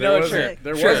 You There know what, was sure.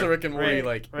 there Sure. was a Rick and Morty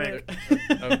Rick.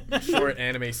 a short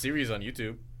anime series on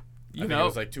YouTube. I think know- it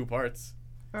was like 2 parts.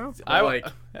 Oh. I like,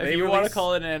 if they you want to release-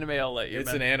 call it an anime, I'll let you. It's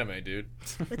man. an anime, dude.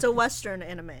 It's a Western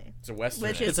anime, It's a western.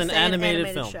 which anime. is It's to an say animated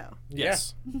film. show.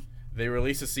 Yes. They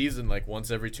release a season like once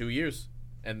every 2 years,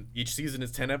 and each season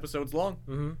is 10 episodes long.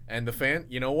 Mhm. And the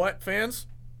you know what, fans?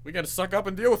 We got to suck up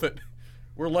and deal with it.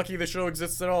 We're lucky the show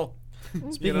exists at all.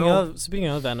 Speaking know? of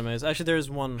animes, actually, there's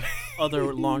one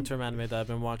other long-term anime that I've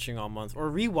been watching all month, or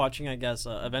rewatching, I guess.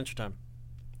 Adventure Time.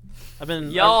 I've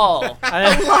been Y'all,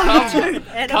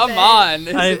 I, come on.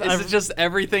 Is I've- it just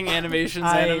everything animation's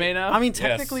anime now? I mean,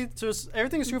 technically,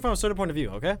 everything is true from a certain point of view.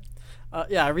 Okay.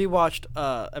 Yeah, I rewatched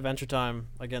Adventure Time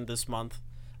again this month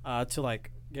to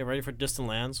like get ready for Distant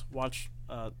Lands. Watch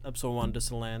episode 1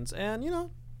 Distant Lands, and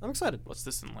I'm excited. What's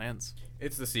Distant Lands?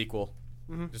 It's the sequel.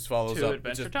 Mhm. Just follows To up.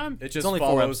 Adventure it just, Time? It just only 4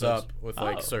 follows episodes. up with Oh.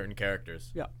 like certain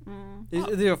characters. Mm. It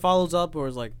either follows up or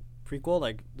is like prequel.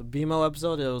 Like the BMO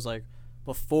episode, it was like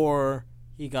before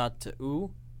he got to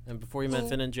Ooh and before he met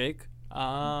Finn and Jake.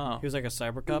 Oh, He was like a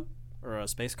cyber cop or a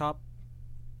space cop.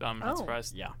 I'm not Oh.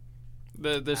 surprised. Yeah.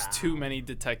 There's too many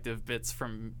detective bits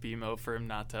from BMO for him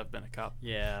not to have been a cop.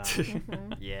 Yeah.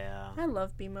 Mhm. yeah. I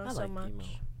love BMO I so like much.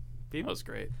 BMO. BMO's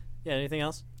great. Yeah. Anything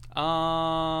else?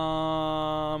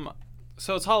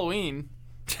 So it's Halloween.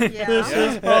 Yeah.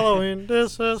 Yeah. Halloween.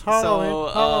 This is Halloween. So,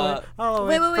 Halloween. Halloween.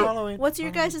 Wait. Halloween. What's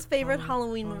your guys' favorite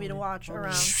Halloween movie to watch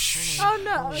around? Oh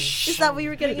no! Is that what you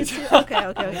were getting into? Okay.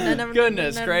 No, never.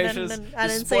 Goodness no, gracious. I Just didn't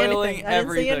say spoiling anything. I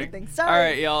didn't say everything. anything. Sorry. All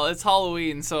right, y'all. It's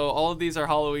Halloween, so all of these are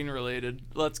Halloween related.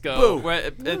 Let's go. Boo.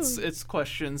 It's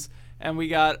questions, and we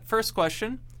got first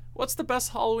question. What's the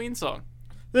best Halloween song?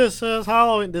 This is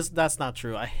Halloween. That's not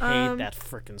true. I hate Um, that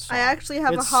freaking song. I actually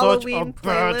have it's a Halloween such a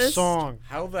bad playlist. song.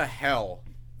 How the hell?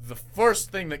 The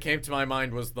first thing that came to my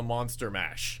mind was the Monster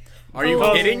Mash. Are you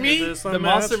Oh. kidding me? The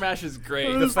Monster Mash is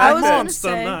great. The I fact was gonna Monster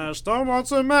say- Mash. The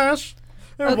Monster Mash.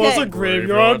 It Okay. was a Graveyard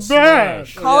graveyard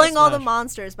Smash. bash. Calling All the Smash.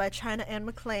 Monsters by China and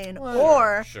McClain,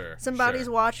 or Sure, Somebody's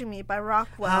sure. Watching Me by I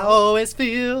Rockwell. always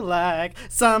feel like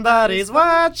somebody's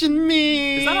watching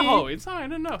me. Is that a Halloween song? I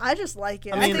didn't know. I just like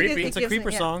it. I mean, think creepy. it's a gives me-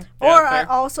 creeper yeah. song. Yeah, Or I fair.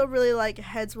 also really like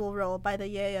Heads Will Roll by the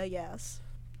Yeah Yes.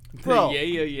 Bro. The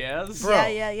yes. Bro.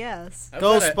 Yeah Yes.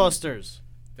 Ghostbusters.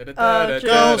 Ghost-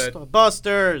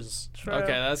 Ghostbusters. True.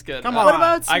 Okay, that's good. Come Uh, on. What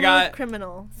about Smooth I got-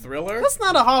 Criminal? Thriller? That's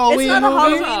not a Halloween It's not a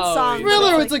movie. Halloween song. but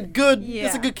Thriller, like- it's a good. Yeah.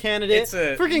 It's a good candidate. It's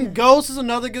a- Freaking Ghost is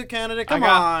another good candidate. Come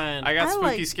on. I got I Spooky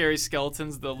like- Scary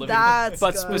Skeletons, the living, That's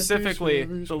but good. specifically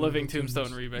the Living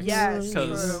Tombstone remix. Yes,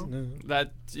 because true.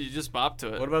 that you just bop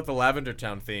to it. What about the Lavender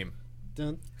Town theme?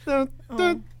 Dun, dun,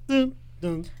 dun, dun,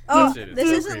 dun. Oh, Shit, it's this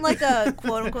so isn't creepy. like a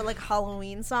quote unquote like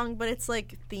Halloween song, but it's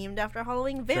like themed after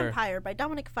Halloween. Sure. Vampire by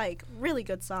Dominic Fike. Really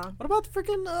good song. What about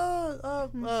freaking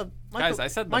Michael, Guys, I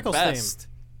said the Michael's best.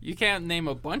 You can't name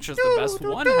a bunch as the best.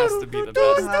 One has to be the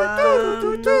best.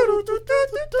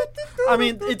 I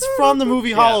mean, it's from the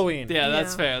movie Halloween. Yeah,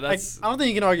 that's Yeah. fair. Like, That's I don't think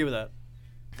you can argue with that.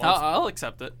 I'll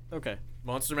accept it. Okay.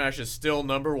 Monster Mash is still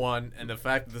number one, and the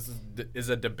fact that this is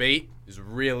a debate is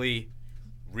really,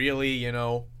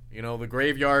 the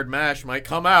Graveyard Mash might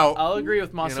come out. I'll agree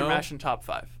with Monster know? Mash in top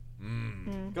 5.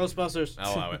 Ghostbusters.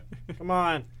 I'll allow it. Come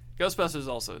on. Ghostbusters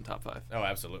also in top 5. Oh,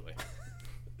 absolutely.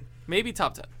 Maybe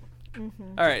top 10.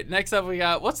 All right, next up we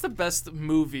got what's the best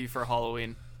movie for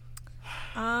Halloween?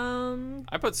 Um.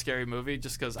 I put Scary Movie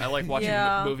just because I like watching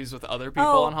Yeah. movies with other people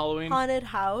Oh, on Halloween. Haunted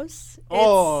House.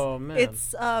 Oh, man.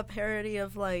 It's a parody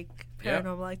of like Yep.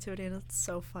 Paranormal Activity, and it's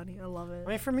so funny. I love it. I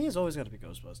mean, for me, it's always got to be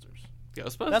Ghostbusters.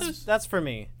 Ghostbusters? That's for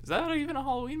me. Is that even a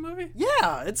Halloween movie?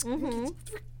 Yeah, it's I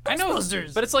know,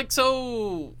 Ghostbusters. but it's like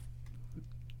so.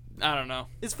 I don't know.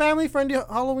 it's family friendly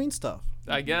Halloween stuff.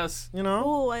 I guess. You know.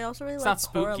 Oh, I also really It's like not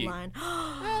spooky. Coraline.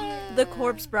 The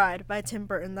Corpse Bride by Tim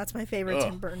Burton. That's my favorite Ugh.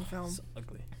 Tim Burton film.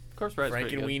 Ugly. Corpse Bride's pretty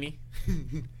good. Frankenweenie.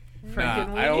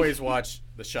 Frankenweenie? I always watch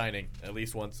The Shining at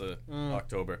least once a Mm.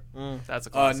 October. That's a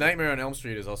classic. Nightmare on Elm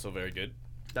Street is also very good.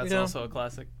 That's Yeah. also a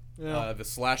classic. Yeah. The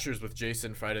slashers with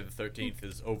Jason Friday the 13th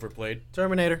is overplayed.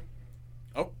 Terminator.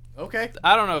 Oh, okay.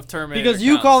 I don't know if Terminator. Because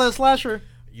you counts. call it slasher.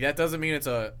 That doesn't mean it's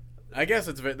a. I guess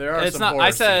there are It's some not. horror I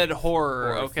said scenes-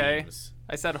 horror. horror Okay. themes.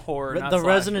 I said horror. Not The slash.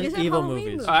 Resident You said Evil Halloween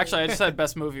movies. movie. Oh, actually, I just said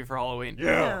best movie for Halloween.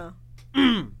 Yeah.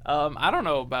 I don't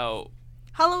know about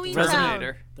Halloween Town.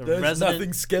 Resonator. The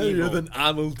Resident Evil.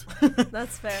 Arnold.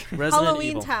 That's fair. Resident Halloween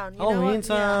Evil. Town. You know Halloween what?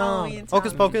 Yeah, Town. Halloween Town.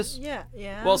 Hocus Pocus. Yeah,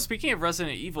 yeah. Well, speaking of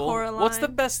Resident Evil, what's the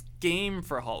Coraline. best game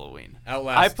for Halloween?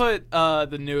 Outlast. I put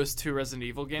the newest 2 Resident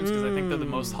Evil games because I think they're the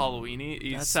most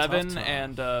Halloweeny. That's 7 tough.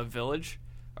 and Village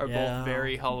are Yeah. both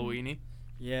very Halloweeny.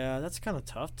 Yeah, that's kind of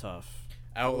tough.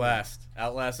 Outlast.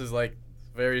 Outlast is like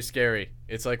very scary.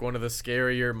 It's like one of the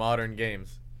scarier modern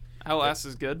games. Outlast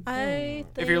is good. I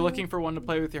If you're looking for one to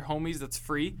play with your homies that's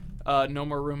free, No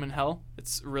More Room in Hell.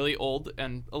 It's really old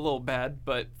and a little bad,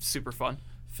 but super fun.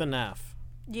 FNAF.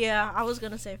 Yeah, I was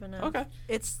gonna say FNAF. Okay.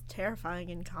 It's terrifying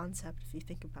in concept if you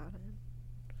think about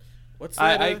it. What's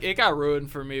that? It got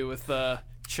ruined for me with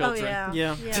children. Oh yeah.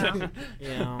 Yeah. Yeah.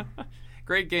 Yeah.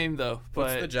 Great game though,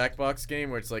 What's the but Jackbox game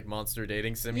where it's like monster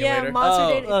dating yeah, simulator?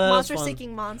 monster, Oh, that's monster fun.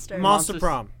 seeking monster. Monster Monsters-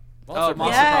 Prom. Monster Prom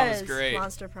yes, is great.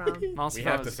 Monster Prom. Monster We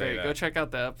Prom have to is say great. that. Go check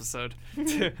out the episode.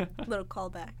 Little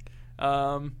callback.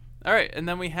 All right, and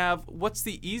then we have what's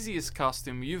the easiest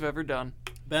costume you've ever done?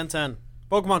 Ben 10.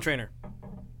 Pokemon Trainer.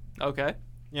 Okay.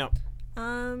 Yeah.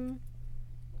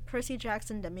 Percy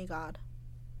Jackson Demigod.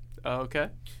 Okay.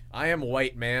 I am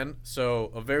white man,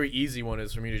 so a very easy one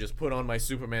is for me to just put on my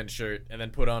Superman shirt and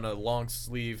then put on a long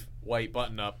sleeve white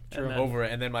button up True. over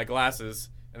it, and then my glasses,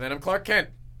 and then I'm Clark Kent.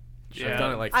 Yeah. I've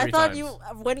done it like 3 I thought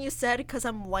times. when you said because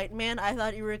I'm white man, I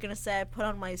thought you were gonna say I put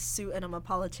on my suit and I'm a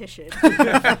politician.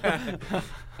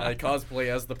 I cosplay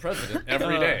as the president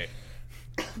every day.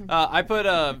 I put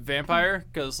a vampire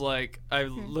because, like, I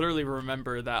literally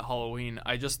remember that Halloween.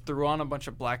 I just threw on a bunch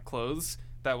of black clothes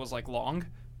that was, like, long,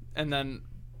 and then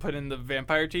put in the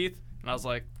vampire teeth, and I was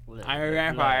like, I'm a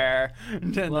vampire.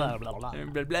 And then, Blah, blah, blah. blah,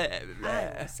 blah, blah.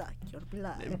 I will suck your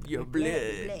blood. Your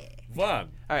blood. One.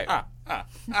 All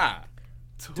right.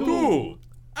 Two.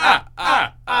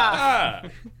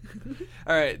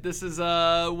 All right. This is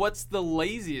what's the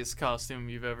laziest costume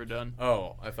you've ever done?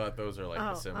 Oh, I thought those are like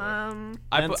the similar.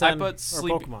 I Ben put 10 or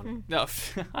sleepy. Pokemon. No,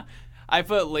 I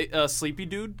put sleepy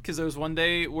dude because there was one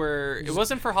day where it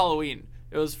wasn't for Halloween.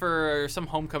 It was for some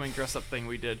homecoming dress up thing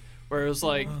we did, where it was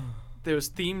like there was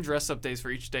themed dress up days for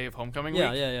each day of homecoming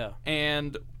Yeah, week. yeah.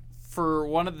 And for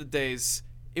one of the days,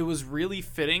 it was really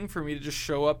fitting for me to just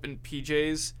show up in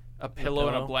PJs, a pillow,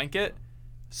 and a pillow. blanket.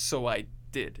 So I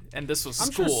did, and this was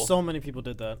I'm school. sure so many people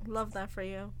did that. Love that for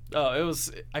you. Oh, it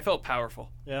was. I felt powerful.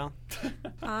 Yeah.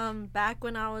 Back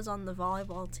when I was on the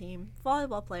volleyball team,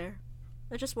 volleyball player,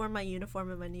 I just wore my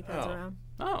uniform and my knee pads Oh. around.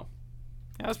 Oh,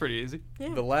 yeah, that's pretty easy.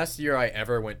 Yeah. The last year I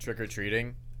ever went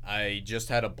trick-or-treating, I just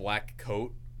had a black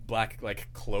coat, black, like,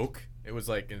 cloak. It was,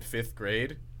 like, in 5th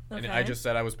grade. And I Okay. just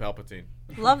said I was Palpatine.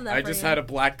 Love that. I for just you. had a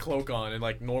black cloak on and,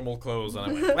 like, normal clothes, and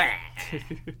I went, wah!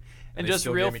 And they just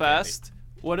still real gave me candy. fast,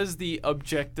 what is the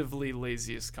objectively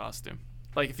laziest costume?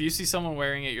 Like, if you see someone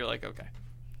wearing it, you're like, okay,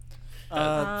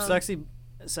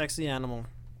 Sexy animal.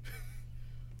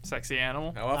 sexy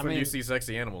animal. How often do you mean- see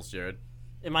sexy animals, Jared?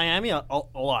 In Miami, a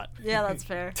lot. Yeah, that's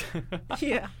fair.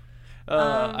 Yeah.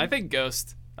 I think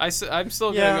Ghost. I'm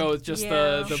still Yeah. gonna go with just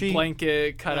Yeah. the She-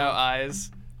 blanket cutout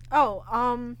eyes.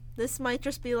 Oh, this might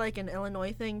just be like an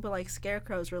Illinois thing, but like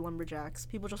scarecrows are lumberjacks.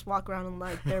 People just walk around in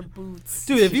like their boots.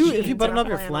 Dude, if you jeans, button and up a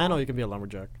your flannel, you can be a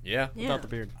lumberjack Yeah. Yeah. without the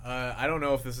beard. I don't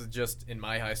know if this is just in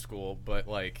my high school, but,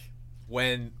 like,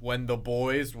 when the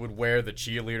boys would wear the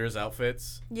cheerleaders'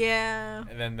 outfits, Yeah.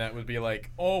 and then that would be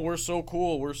like, oh, we're so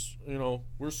cool, we're so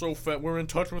we're in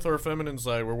touch with our feminine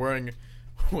side, we're wearing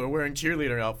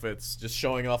cheerleader outfits, just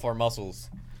showing off our muscles.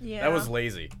 Yeah. That was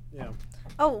lazy, Yeah.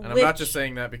 Oh, and I'm which, not just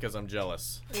saying that because I'm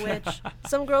jealous. which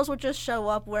some girls would just show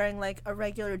up wearing like a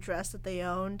regular dress that they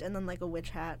owned and then like a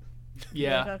witch hat.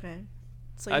 You're Yeah. like, okay.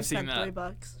 So you I've seen spent that.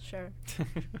 $3. Sure.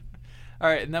 All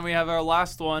right, and then we have our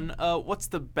last one. What's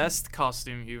the best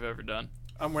costume you've ever done?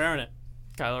 I'm wearing it.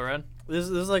 Kylo Ren. This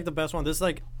is like the best one. This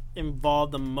like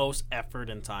involved the most effort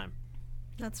and time.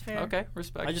 That's fair. Okay,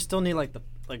 respect. I just still need like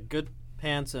good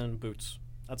pants and boots.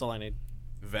 That's all I need.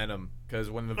 Venom, because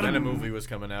when the Venom movie was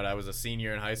coming out, I was a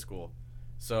senior in high school,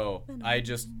 so I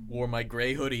just wore my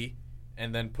gray hoodie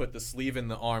and then put the sleeve in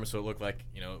the arm so it looked like,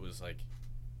 it was like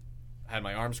I had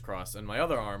my arms crossed, and my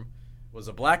other arm was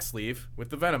a black sleeve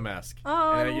with the Venom mask.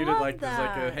 Oh, and I used it love like as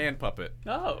like a that. hand puppet.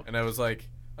 Oh. And I was like,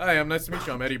 "Hi, I'm nice to meet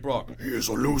you. I'm Eddie Brock." He is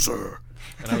a loser.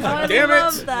 And I was Oh, like, I "Damn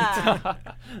love it!"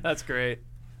 that. That's great.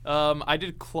 I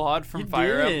did Claude from You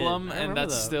Fire did. Emblem, I and remember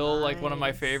that's that. still like one of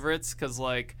my Nice. favorites because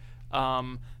like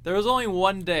there was only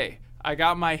one day I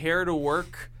got my hair to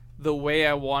work the way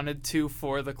I wanted to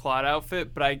for the Claude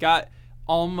outfit, but I got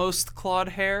almost Claude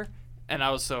hair, and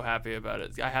I was so happy about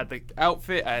it. I had the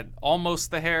outfit, I had almost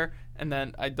the hair, and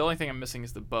then the only thing I'm missing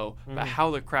is the bow. But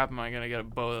how the crap am I gonna get a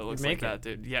bow that looks like make that,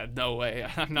 dude? Yeah, no way.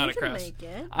 I'm not You a can craft. make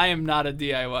it. I am not a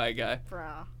DIY guy.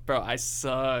 Bro. I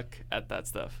suck at that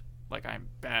stuff. Like, I'm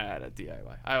bad at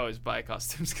DIY. I always buy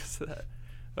costumes because of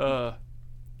that.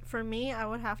 For me, I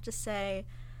would have to say,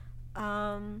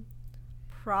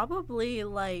 probably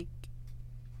like,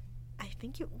 I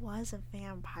think it was a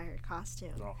vampire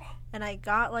costume. Oh. And I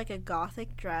got like a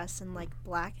gothic dress and like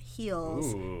black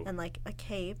heels Ooh. and like a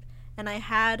cape. And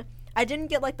I didn't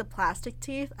get like the plastic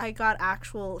teeth. I got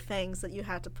actual things that you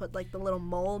had to put like the little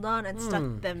mold on and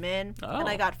stuck them in. And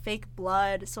I Oh. got fake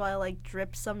blood, so I like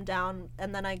dripped some down.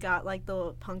 And then I got like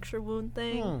the puncture wound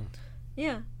thing.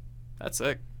 Yeah. That's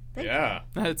sick. Thank Yeah.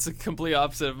 It's a complete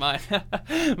opposite of mine.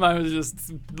 Mine was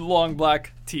just long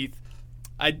black teeth.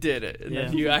 I did it, and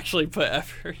then Yeah. you actually put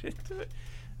effort into it.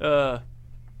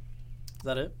 Is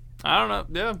that it? I don't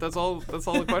know. Yeah, that's all. That's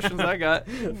all the questions I got.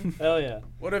 Hell yeah.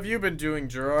 What have you been doing,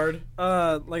 Gerard?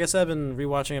 Like I said, I've been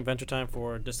rewatching Adventure Time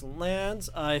for Distant Lands.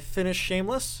 I finished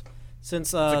Shameless since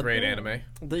It's a great anime.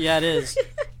 yeah, it is.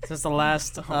 Since the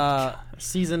last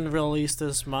season released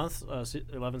this month,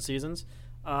 11 seasons.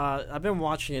 I've been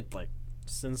watching it like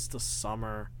since the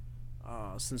summer.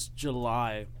 since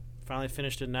July. Finally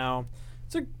finished it now.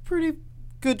 It's a pretty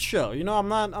good show. You know, I'm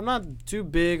not too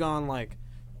big on like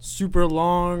super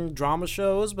long drama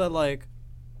shows, but like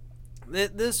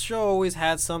this show always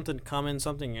had something coming,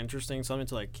 something interesting, something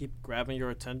to like keep grabbing your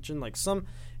attention. Like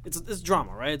it's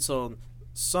drama, right? So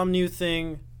some new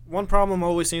thing. One problem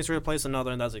always seems to replace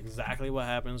another, and that's exactly what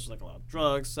happens. Like a lot of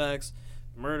drugs, sex,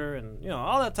 murder, and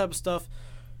all that type of stuff.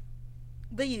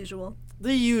 The usual.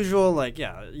 The usual, like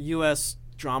U.S.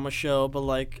 drama show, but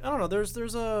like I don't know. There's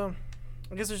I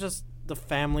guess there's just the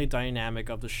family dynamic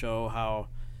of the show, how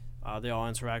they all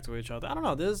interact with each other. I don't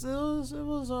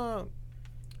know.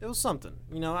 It was something.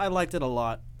 I liked it a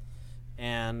lot,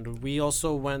 and we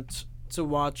also went to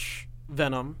watch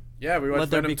Venom. Yeah, we watched Let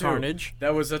There Venom Be 2. Carnage.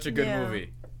 That was such a good Yeah.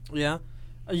 movie. Yeah,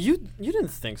 you didn't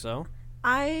think so?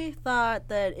 I thought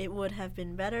that it would have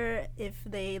been better if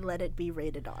they let it be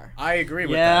rated R. I agree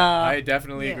with Yeah. that. I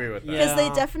definitely Yeah. agree with that. Because they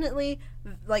Yeah. definitely,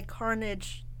 like,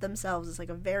 Carnage themselves is like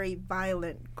a very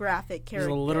violent, graphic It's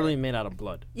character. literally made out of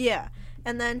blood. Yeah.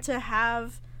 And then to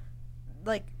have,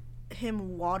 like,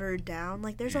 him watered down,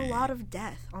 like, there's a lot of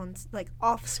death on, like,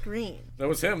 off screen. That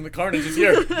was him. The Carnage is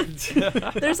here.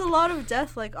 There's a lot of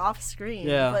death, like, off screen.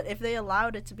 Yeah. But if they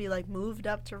allowed it to be, like, moved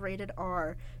up to rated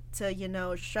R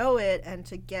to, show it and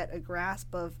to get a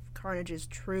grasp of Carnage's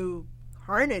true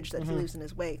carnage that he leaves in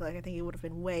his wake, like, I think it would have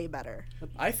been way better.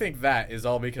 I think that is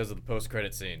all because of the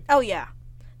post-credit scene. Oh, yeah.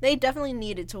 They definitely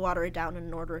needed to water it down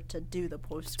in order to do the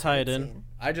post Tie it in. scene.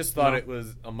 I just thought No. it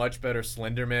was a much better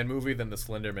Slender Man movie than the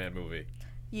Slender Man movie.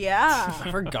 Yeah.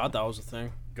 I forgot that was a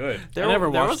thing. Good. There,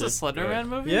 never there watched was a it. Slender Good. Man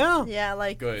movie? Yeah, Yeah,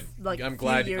 like Good. like I'm a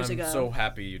glad. few years I'm ago. so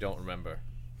happy you don't remember.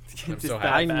 I'm Is so that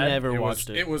happy. I bad? never watched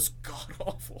it. It was god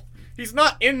awful. He's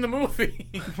not in the movie.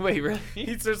 Wait, really?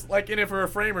 He's just like in it for a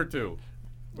frame or two.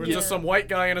 Or Yeah. just some white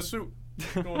guy in a suit.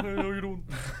 Going, hey, how you doing?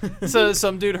 So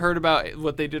some dude heard about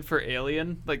what they did for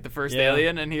Alien, like the first Yeah.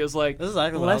 Alien, and he was like, This is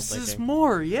exactly what I was "Less is thinking.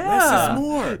 more, yeah." Less is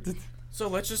more. So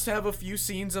let's just have a few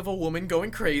scenes of a woman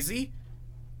going crazy.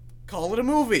 Call it a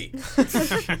movie.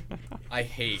 I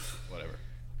hate whatever.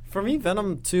 For me,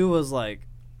 Venom 2 was like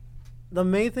the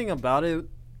main thing about it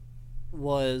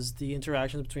was the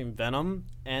interactions between Venom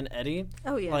and Eddie.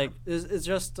 Oh yeah. Like it's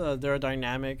just their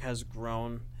dynamic has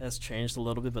grown, has changed a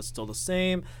little bit, but still the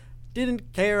same.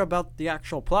 Didn't care about the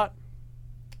actual plot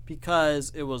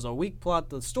because it was a weak plot.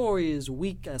 The story is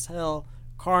weak as hell.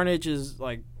 Carnage is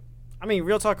like, I mean,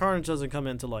 Real Talk Carnage doesn't come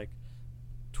into like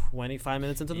 25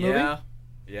 minutes into the movie.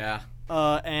 Yeah.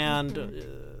 And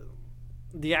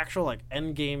the actual like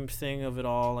end game thing of it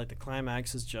all, like the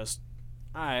climax, is just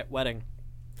all right. Wedding,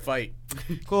 Fight.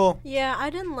 cool. yeah, I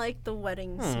didn't like the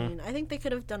wedding scene. I think they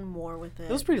could have done more with it.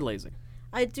 It was pretty lazy.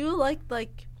 I do like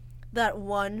that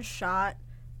one shot.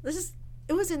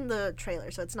 It was in the trailer,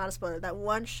 so it's not a spoiler. That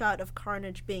one shot of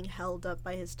Carnage being held up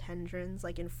by his tendrils,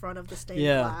 like in front of the stained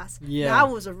Yeah, glass. yeah.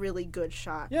 That was a really good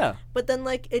shot. Yeah, But then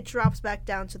like it drops back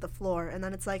down to the floor, and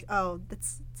then it's like, oh,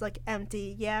 it's like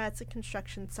empty. Yeah, it's a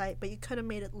construction site, but you could have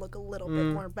made it look a little bit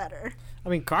more better. I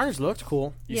mean, Carnage looked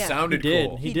cool. He Yeah. He sounded did.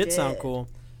 cool. He He did sound did. cool.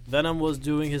 Venom was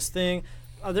doing his thing.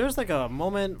 There was like a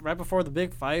moment right before the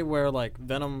big fight where like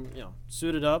Venom,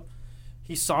 suited up.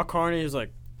 He saw Carnage. He was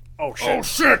like, "Oh shit!" Oh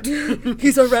shit!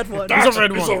 He's a red one. He's a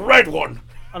red It's one. a red one.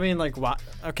 I mean, like, what?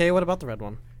 Okay, what about the red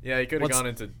one? Yeah, he could have What's- gone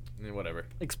into whatever.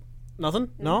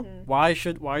 Nothing. No. Why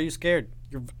are you scared?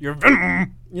 You're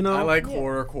Venom. I like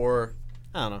horror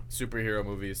I don't know. superhero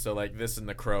movies, so like this and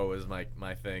The Crow is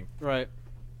my thing. Right.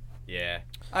 Yeah,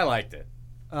 I liked it.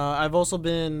 I've also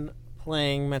been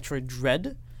playing Metroid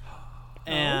Dread,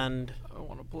 and I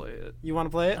want to play it. you want to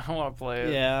play it? I want to play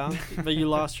it. Yeah, but you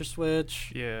lost your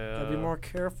Switch. Yeah. Gotta be more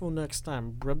careful next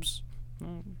time, Bribs.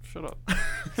 Shut up.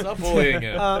 Stop bullying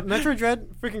him. Metroid Dread,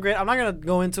 freaking great. I'm not gonna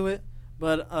go into it,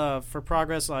 but for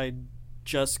progress, I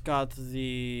just got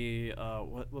the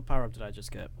what power up did I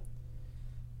just get?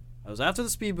 I was after the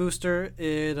speed booster.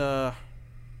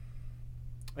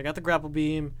 I got the grapple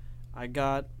beam.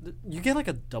 You get like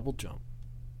a double jump.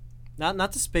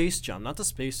 Not the space jump, not the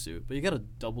space suit, but you get a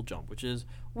double jump, which is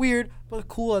weird but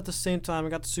cool at the same time. I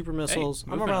got the super missiles.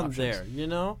 I'm movement around options.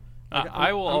 there, Like,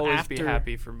 I will I'm always be after-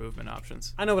 happy for movement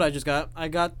options. I know what I just got. I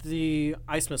got the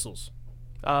ice missiles.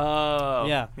 Oh.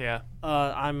 Yeah. Yeah.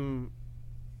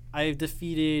 I've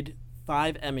defeated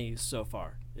 5 Emmys so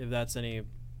far. If that's any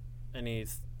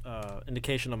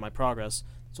indication of my progress.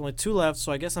 There's only 2 left,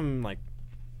 so I guess I'm like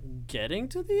getting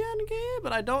to the end game,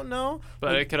 but I don't know.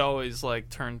 But Like, it could always like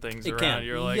turn things It around. can,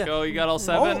 You're like, yeah. oh, you got all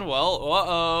 7? Oh. Well,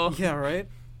 uh-oh. yeah, right.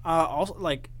 Also,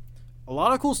 like, a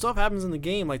lot of cool stuff happens in the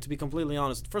game. Like, to be completely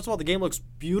honest, first of all, the game looks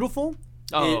beautiful.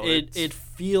 Oh, it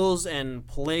feels and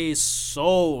plays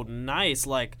so nice.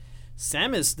 Like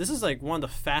Samus, this is like one of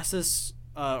the fastest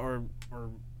or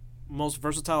most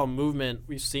versatile movement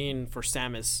we've seen for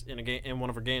Samus in a game, in one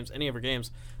of her games, any of her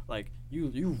games. Like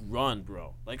you run,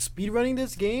 bro. Like speedrunning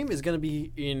this game is gonna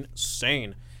be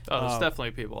insane. Oh, there's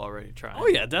definitely people already trying. Oh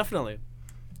yeah, definitely.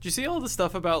 Did you see all the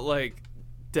stuff about like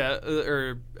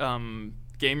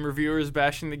game reviewers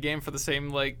bashing the game for the same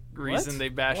like reason What? they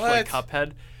bash What? like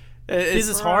Cuphead? This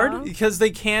is hard. Because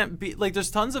they can't be like.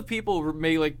 There's tons of people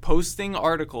like posting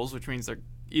articles, which means they're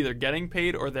either getting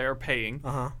paid or they're paying.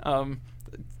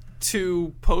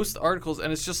 To post articles,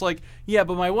 and it's just like, yeah,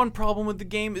 but my one problem with the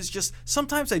game is just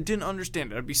sometimes I didn't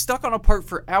understand it. I'd be stuck on a part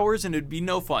for hours and it'd be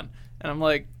no fun. And I'm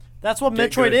like, That's what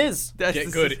Get Metroid good. is.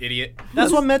 Get good, idiot.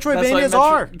 That's what Metroidvanias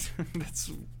are.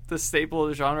 That's the staple of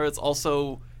the genre. It's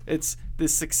also it's the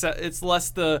success. It's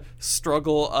less the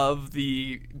struggle of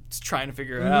the trying to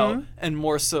figure it out, and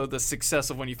more so the success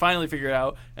of when you finally figure it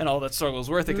out, and all that struggle is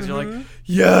worth it because you're like,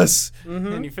 yes,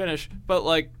 and you finish. But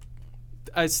like,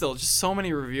 I still just so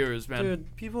many reviewers, man.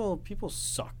 Dude, people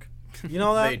suck. You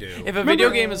know that? They do. If a video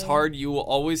game is hard, you will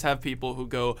always have people who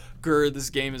go, "Grr, this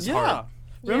game is Yeah. hard."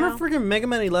 Remember freaking Mega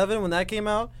Man 11 when that came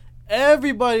out?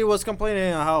 Everybody was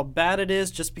complaining on how bad it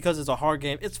is just because it's a hard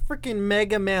game. It's freaking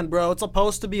Mega Man, bro. It's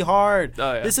supposed to be hard.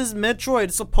 Oh, yeah. This is Metroid.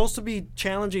 It's supposed to be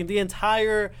challenging. The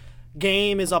entire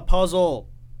game is a puzzle.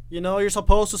 You know, you're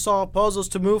supposed to solve puzzles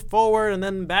to move forward and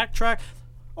then backtrack.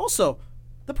 Also,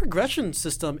 the progression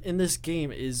system in this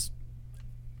game is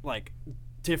like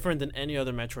different than any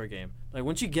other Metroid game. Like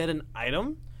once you get an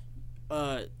item,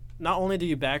 not only do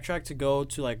you backtrack to go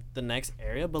to like the next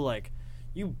area, but like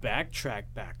you backtrack,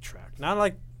 not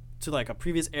like to like a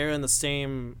previous area in the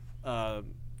same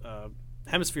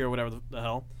hemisphere or whatever the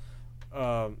hell,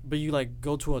 but you like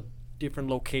go to a different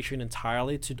location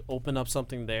entirely to open up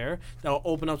something there. That'll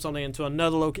open up something into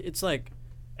another location. It's like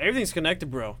everything's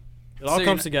connected, bro. It all So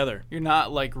comes together. You're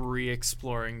not like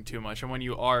re-exploring too much, and when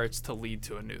you are, it's to lead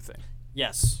to a new thing.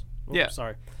 Yes. Oops, Yeah.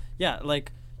 Sorry. Yeah,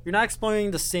 like you're not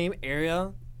exploring the same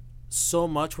area so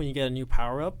much when you get a new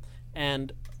power up,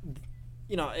 and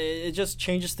you know it just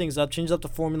changes things up, changes up the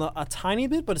formula a tiny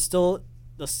bit, but it's still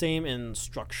the same in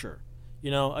structure. You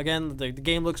know, again, the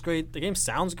game looks great, the game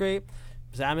sounds great,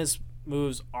 Samus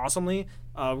moves awesomely.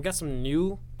 We got some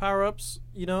new power ups,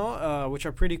 you know, which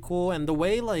are pretty cool, and the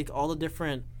way like all the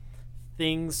different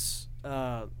things,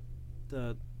 all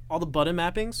the button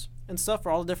mappings and stuff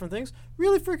for all the different things,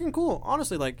 really freaking cool.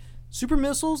 Honestly, like super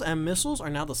missiles and missiles are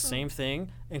now the same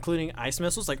thing, including ice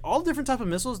missiles. Like all the different type of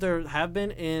missiles there have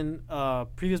been in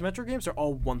previous Metro games, they're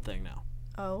all one thing now,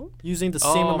 Oh. using the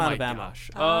same amount my of ammo.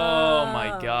 gosh. Oh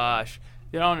my gosh.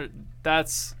 You know,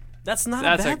 that's That's a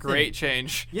bad great thing.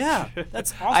 change. Yeah,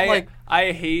 that's awesome.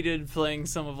 I hated playing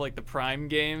some of like the Prime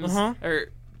games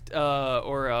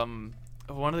or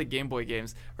one of the Game Boy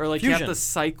games where like you have Fusion. to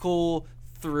cycle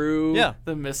through Yeah.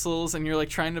 the missiles and you're like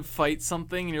trying to fight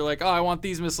something and you're like, oh, I want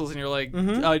these missiles, and you're like,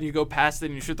 Mm-hmm. and you go past it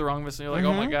and you shoot the wrong missile and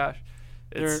you're like, oh my gosh.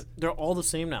 they're all the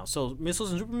same now. So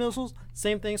missiles and super missiles,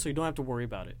 same thing. So you don't have to worry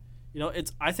about it. You know,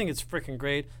 I think it's freaking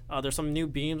great. There's some new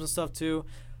beams and stuff too.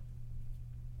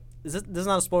 This is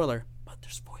not a spoiler, but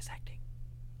there's voice acting.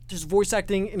 There's voice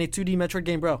acting in a 2D Metroid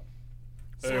game, bro.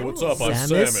 Hey, what's up? I'm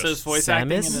Samus? There's voice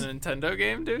Samus? acting in a Nintendo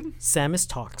game, dude. Samus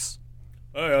talks.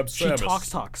 Hey, I'm She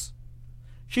Samus. talks.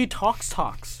 She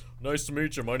talks. Nice to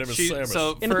meet you. My name is She- Samus.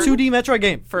 so In a for- 2D Metroid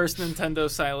game. First Nintendo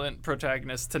silent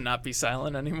protagonist to not be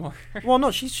silent anymore. Well, no,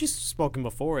 she's spoken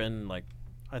before in like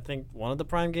I think one of the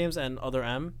Prime games and Other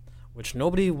M, which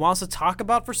nobody wants to talk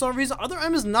about for some reason. Other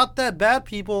M is not that bad,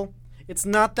 people. It's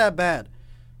not that bad.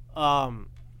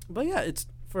 But yeah, it's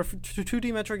for a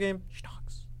 2D Metro game. She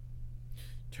talks.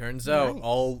 Turns out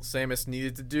all Samus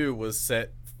needed to do was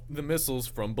set the missiles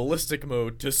from ballistic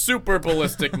mode to super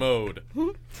ballistic mode.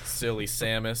 Silly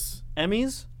Samus.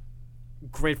 Emmys,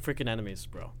 great freaking enemies,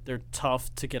 bro. They're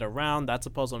tough to get around. That's a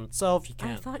puzzle in itself. You I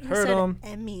can't thought you hurt said them.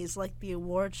 Emmys, like the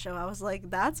award show. I was like,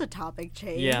 that's a topic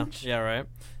change. Yeah, right.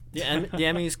 The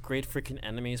Emmys, great freaking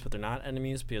enemies, but they're not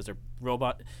enemies because they're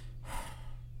robot.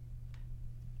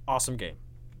 Awesome game.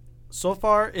 So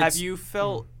far, it's... Have you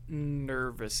felt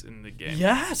nervous in the game?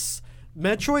 Yes!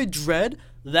 Metroid Dread,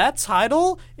 that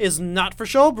title is not for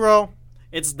show, bro.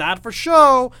 It's not for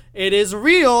show. It is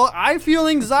real. I feel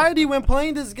anxiety when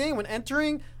playing this game. When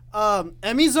entering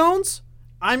Emmy zones,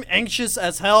 I'm anxious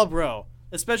as hell, bro.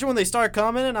 Especially when they start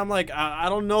coming and I'm like, I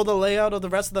don't know the layout of the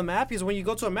rest of the map. Because when you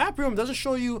go to a map room, it doesn't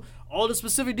show you all the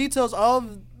specific details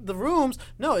of the rooms.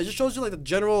 No, it just shows you like the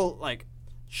general like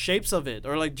shapes of it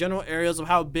or like general areas of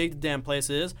how big the damn place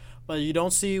is. but you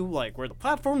don't see like where the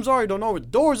platforms are. You don't know where the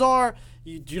doors are.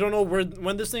 You don't know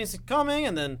when this thing's coming,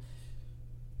 and then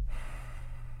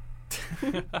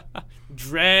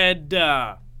dread.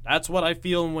 That's what I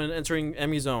feel when entering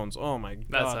Emmy zones. Oh my god.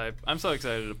 That's hype. I'm so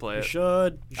excited to play You it.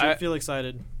 should I- feel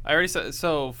excited. I already said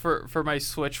so for my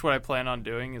Switch. What I plan on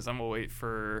doing is I'm gonna wait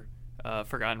for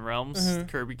Forgotten Realms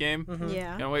Kirby game.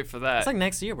 Yeah. Gonna wait for that. It's like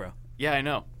next year, bro. Yeah, I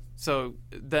know. So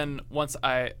then once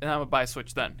I'm gonna buy a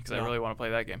Switch then because I Yeah. really want to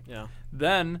play that game. Yeah.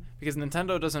 Then because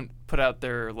Nintendo doesn't put out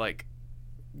their like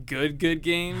good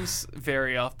games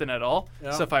very often at all.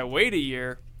 Yeah. So if I wait a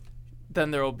year, then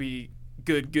there will be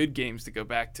good games to go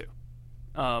back to.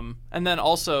 And then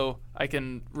also I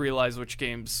can realize which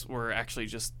games were actually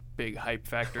just big hype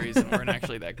factories and weren't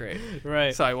actually that great.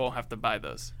 Right. So I won't have to buy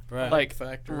those. Right. Like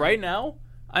Factory. right now,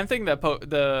 I'm thinking that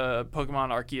the Pokemon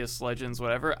Arceus Legends,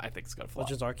 whatever, I think it's gonna flop.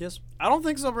 Legends Arceus? I don't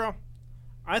think so, bro.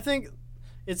 I think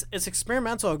it's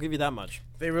experimental. I'll give you that much.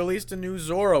 They released a new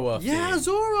Zoroark. Yeah,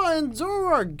 Zora and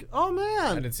Zoroark. Oh I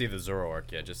man, didn't see the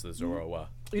Zoroark yet, just the Zoroark.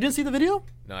 you didn't see the video?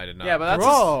 No, I did not. Yeah, but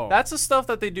Bro. that's the stuff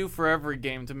that they do for every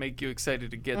game to make you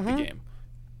excited to get the game.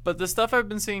 But the stuff I've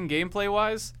been seeing gameplay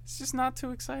wise, it's just not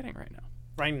too exciting right now.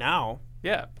 Right now.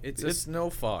 Yeah, it's a snow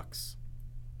fox.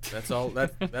 That's all.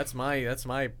 That's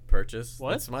my purchase.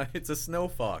 What? It's a snow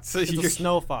fox. So It's you're, a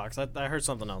snow fox. I heard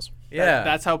something else. Yeah,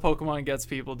 that's how Pokemon gets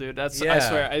people, dude. That's I Yeah.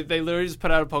 swear. They literally just put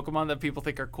out a Pokemon that people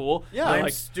think are cool. Yeah. They're I'm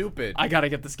like, stupid. I gotta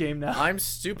get this game now. I'm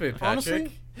stupid, Patrick.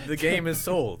 Honestly? The game is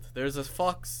sold. There's a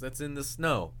fox that's in the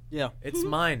snow. Yeah. It's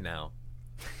mine now.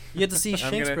 You get to see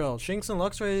Shinx, gonna- bro. Shinx and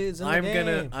Luxray is in the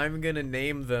game. I'm gonna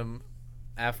name them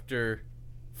after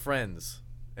friends,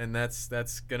 and that's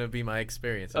gonna be my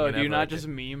experience. I'm Oh, gonna do you have, not like, just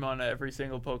meme on every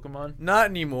single Pokemon? Not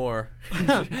anymore.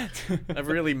 I've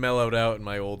really mellowed out in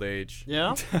my old age.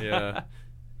 Yeah. Yeah.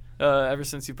 Ever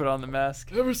since you put on the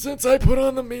mask. Ever since I put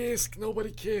on the mask,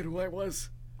 nobody cared who I was.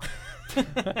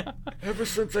 Ever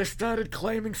since I started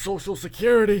claiming Social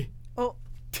Security. Oh,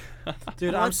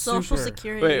 Dude, what I'm social super.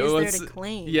 security Wait, is what's there to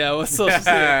claim? Yeah, what's social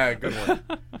Yeah, good one.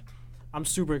 I'm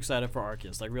super excited for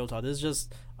Arceus. Like real talk, this is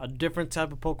just a different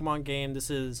type of Pokemon game. This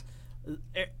is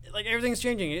like everything's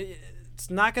changing. It's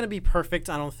not gonna be perfect,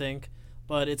 I don't think,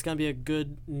 but it's gonna be a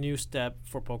good new step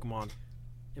for Pokemon,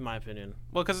 in my opinion.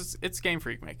 Well, because it's Game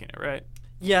Freak making it, right?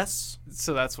 Yes,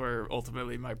 So that's where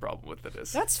ultimately my problem with it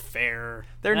is. that's fair.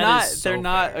 They're That not. is so They're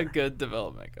not fair. a good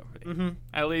development company. Mm-hmm.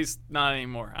 At least not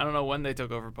anymore. I don't know when they took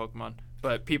over Pokemon,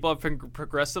 but people have been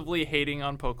progressively hating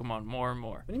on Pokemon more and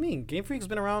more. What do you mean? Game Freak's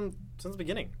been around since the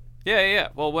beginning. Yeah.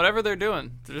 Well, whatever they're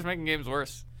doing, they're just making games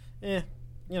worse. You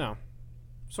know,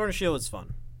 Sword and Shield is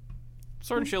fun.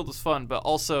 Sword and Shield was fun, but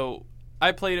also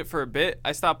I played it for a bit.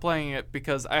 I stopped playing it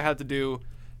because I had to do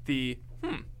the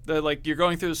like you're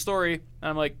going through the story, and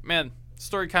I'm like, man, the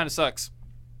story kind of sucks.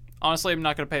 Honestly, I'm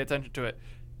not gonna pay attention to it.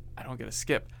 I don't get a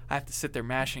skip. I have to sit there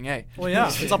mashing A. Well, yeah,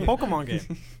 it's a Pokemon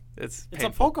game. It's It's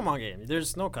painful. a Pokemon game.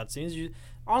 There's no cutscenes. You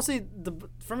honestly,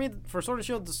 for me, for Sword and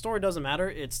Shield, the story doesn't matter.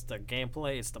 It's the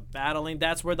gameplay. It's the battling.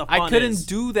 That's where the fun I couldn't is.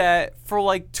 do that for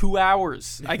like 2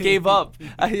 hours. I gave up.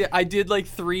 I did like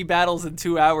 3 battles in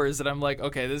 2 hours, and I'm like,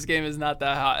 okay, this game is not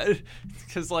that hot,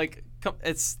 because like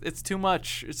it's too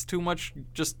much. It's too much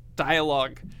just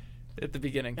dialogue at the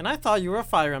beginning. And I thought you were a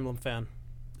Fire Emblem fan.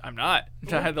 I'm not.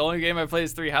 The only game I play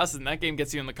is 3 Houses, and that game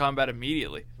gets you in the combat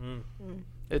immediately.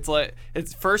 It's like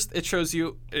first it shows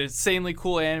you an insanely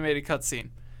cool animated cutscene,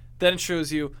 then it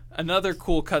shows you another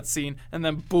cool cutscene, and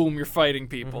then boom, you're fighting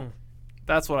people.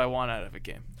 That's what I want out of a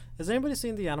game. Has anybody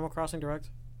seen the Animal Crossing Direct?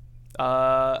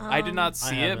 I did not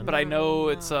see it, haven't. but I know No.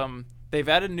 it's they've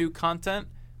added new content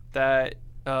that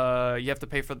you have to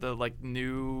pay for the like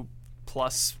new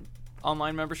Plus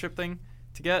online membership thing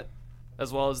to get,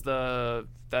 as well as that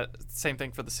same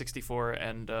thing for the 64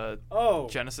 and Oh,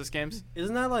 Genesis games.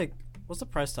 isn't that like what's the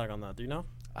price tag on that? Do you know?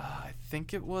 I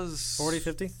think it was 40,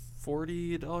 50?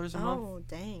 $40 a month, Oh,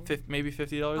 dang. maybe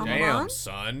 $50 a A month. Damn, month?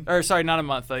 son. Or sorry, not a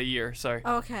month, a year. Sorry.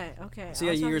 Okay. See, I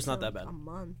a was about year's to not say, that bad. A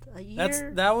month. A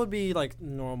year. That would be like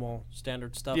normal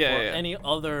standard stuff Yeah, or yeah. any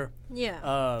other. Yeah.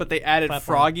 But they added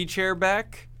platform. Froggy Chair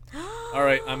back. All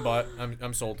right, I'm bought.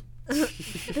 I'm sold.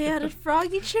 They added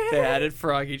Froggy Chair. They added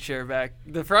Froggy Chair back.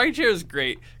 The Froggy Chair is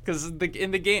great because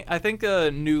in the game, I think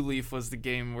New Leaf was the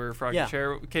game where Froggy Yeah,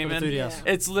 Chair came for in. the 3DS.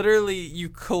 Yeah. It's literally you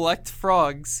collect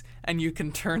frogs and you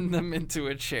can turn them into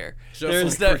a chair. Just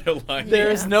There's like real life. There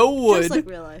is Yeah. no wood. Just like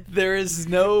real life. There is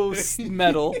no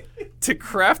metal. To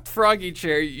craft Froggy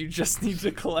Chair, you just need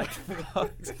to collect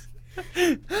frogs.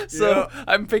 So Yeah.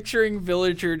 I'm picturing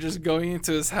Villager just going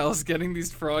into his house, getting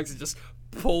these frogs, and just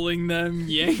pulling them,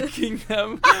 yanking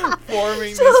them,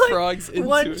 forming So, these like, frogs into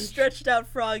one a- stretched out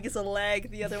frog is a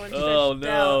leg, the other one stretched Oh,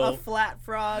 no. out. A flat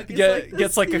frog is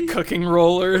Gets like a cooking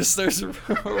roller, starts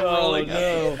rolling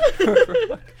no.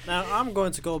 up. Now I'm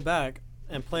going to go back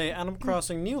and play Animal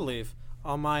Crossing New Leaf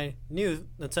on my new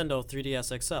Nintendo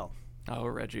 3DS XL. Oh,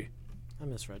 Reggie. I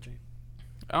miss Reggie.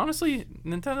 Honestly,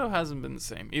 Nintendo hasn't been the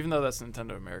same. Even though that's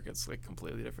Nintendo America, it's like a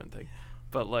completely different thing.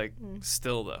 But like,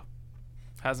 still though,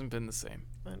 hasn't been the same.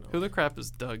 I know. Who the crap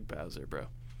is Doug Bowser, bro?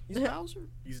 He's Bowser.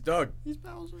 He's Doug. He's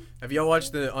Bowser. Have y'all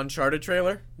watched the Uncharted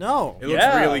trailer? No. It looks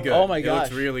Yeah. really good. Oh my It looks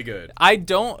gosh. really good. I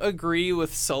don't agree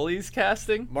with Sully's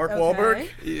casting. Mark Okay.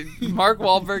 Wahlberg. Mark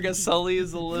Wahlberg as Sully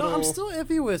is a little. No, I'm still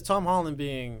iffy with Tom Holland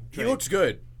being He Drake. looks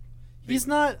good. He's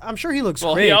not. I'm sure he looks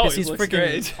Well, he great because always he's looks freaking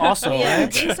great. awesome. Yeah,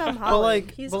 right? he's Tom Holland.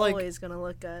 like- He's but, like- always gonna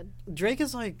look good. Drake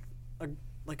is like a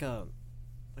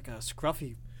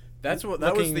scruffy. That was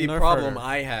Looking the Nerf problem herder.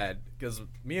 I had because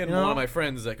me and You one know? of my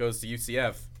friends that goes to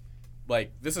UCF,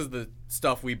 like this is the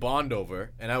stuff we bond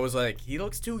over, and I was like, he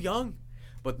looks too young.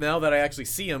 But now that I actually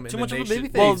see him Too in much the of a Nathan,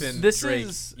 baby Well, face. this Drake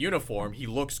is- uniform, he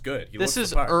looks good. He This looks is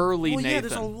the part. early Well, Nathan. yeah,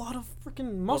 there's a lot of freaking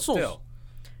Well, muscles. still.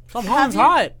 Tom Have Holland's you-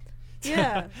 hot.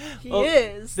 Yeah, he Well,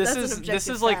 is. This That's an is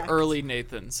objective like fact. early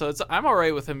Nathan, so I'm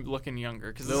alright with him looking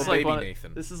younger because this Little is like baby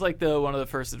Nathan. this is like the one of the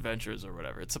first adventures or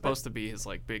whatever. It's supposed to be his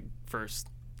like big first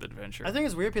adventure. I think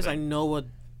it's weird because I know what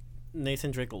Nathan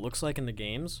Drake looks like in the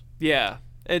games. yeah,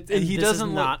 And he this is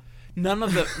doesn't not. look.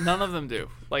 None of them do.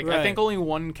 Like I Right. think only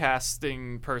one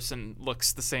casting person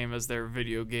looks the same as their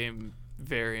video game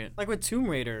variant. Like with Tomb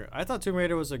Raider, I thought Tomb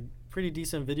Raider was a pretty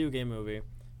decent video game movie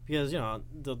because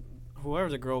whoever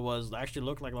the girl was actually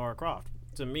looked like Lara Croft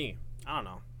to me. I don't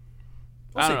know.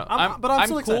 We'll I see. don't know. But I'm I'm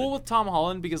still cool excited. with Tom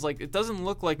Holland because like it doesn't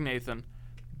look like Nathan,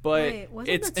 but Wait, wasn't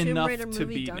it's the Tomb enough Raider to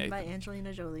movie be done Nathan. by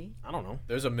Angelina Jolie? I don't know.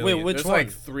 There's a million. which There's one?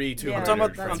 like 3 Tomb Yeah, I'm Raider talking about.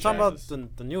 I'm franchises. talking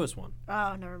about the newest one.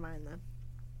 Oh, never mind then.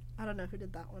 I don't know who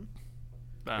did that one.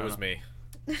 I It don't was know. me.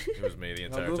 It was me the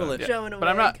entire Google time. it. Showing But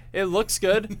I'm away. not. It looks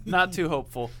good. Not too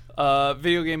hopeful.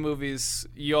 Video game movies,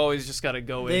 you always just got to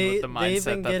go in with the They've mindset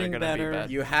been that they're getting going to be better.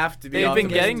 bad. You have to be. They've been getting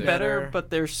getting optimistic. better, better. but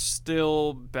they're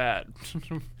still bad. They've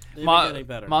been getting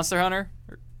better. Monster Hunter.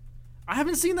 I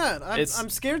haven't seen that. It's- I'm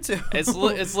scared to. It's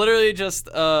literally just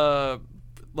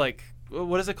like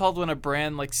what is it called when a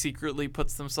brand like secretly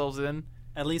puts themselves in?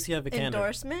 At least you have a cannon.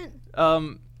 Endorsement?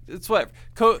 It's what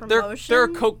there are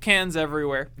Promotion? Coke cans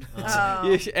everywhere,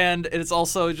 Oh. and it's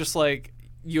also just like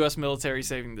U.S. military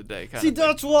saving the day. Kind See, of thing.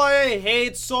 that's why I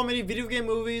hate so many video game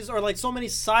movies or like so many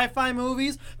sci-fi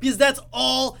movies because that's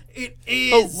all it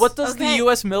is. Oh, what does the Okay.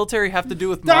 U.S. military have to do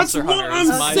with That's Monster what Hunter? is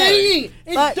I'm my saying. thing.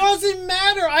 It But- doesn't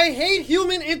matter. I hate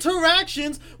human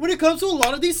interactions when it comes to a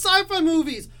lot of these sci-fi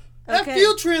movies. F Okay.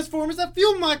 you Transformers, F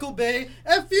you Michael Bay,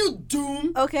 F you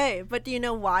Doom. Okay, but do you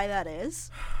know why that is?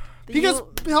 The Because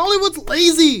Hollywood's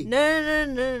lazy.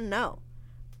 No.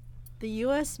 The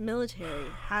U.S. military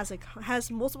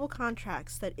has multiple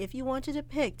contracts that if you want to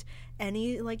depict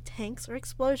any like tanks or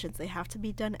explosions, they have to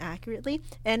be done accurately.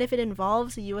 And if it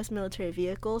involves a U.S. military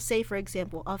vehicle, say for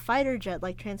example a fighter jet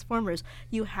like Transformers,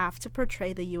 you have to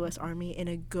portray the U.S. Army in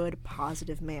a good,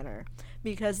 positive manner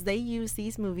because they use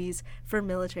these movies for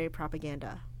military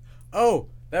propaganda. Oh,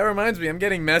 that reminds me. I'm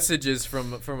getting messages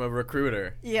from a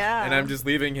recruiter, Yeah. and I'm just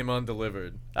leaving him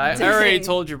undelivered. I already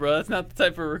told you, bro. That's not the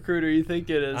type of recruiter you think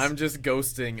it is. I'm just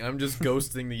ghosting. I'm just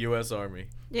ghosting the U.S. Army.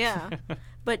 Yeah.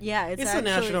 But yeah, it's It's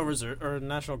actually, the National Reserve or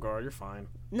National Guard. You're fine.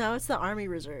 No, it's the Army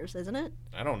Reserves, isn't it?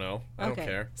 I don't know. I Okay. don't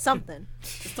care. Something.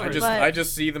 But- I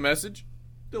just see the message.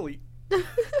 Delete.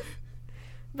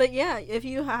 But yeah, if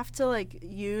you have to like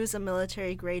use a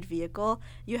military grade vehicle,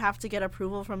 you have to get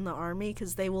approval from the army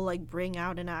because they will like bring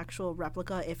out an actual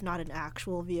replica, if not an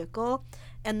actual vehicle,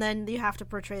 and then you have to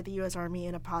portray the U.S. Army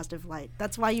in a positive light.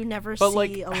 That's why you never but see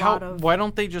like, a how? lot of. Why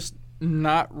don't they just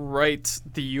not write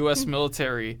the U.S.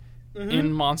 military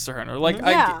in Monster Hunter? Like,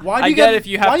 Yeah. Why do I you get get if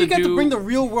you have why to you got do. to bring the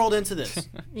real world into this?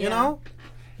 Yeah. You know?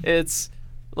 It's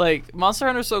like Monster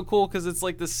Hunter's so cool because it's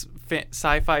like this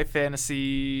sci-fi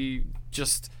fantasy,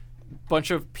 just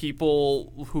bunch of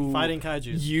people who Fighting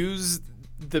kaijus. use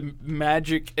the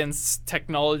magic and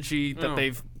technology that Oh.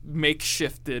 they've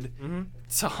makeshifted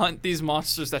to hunt these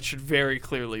monsters that should very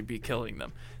clearly be killing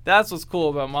them. That's what's cool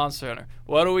about Monster Hunter.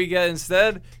 What do we get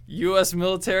instead? U.S.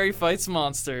 military fights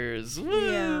monsters.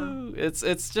 Woo!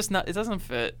 It's just not. It doesn't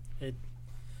fit.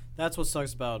 That's what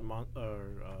sucks about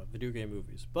video game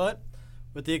movies. But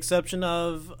with the exception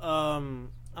of I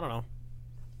don't know,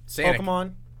 Sonic.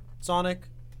 Pokemon, Sonic.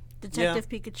 Detective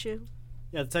Pikachu.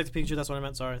 Yeah, Detective Pikachu. That's what I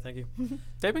meant. Sorry, thank you.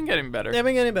 They've been getting better. They've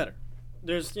been getting better.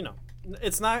 There's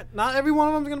It's not every one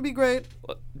of them is gonna be great.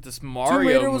 This Mario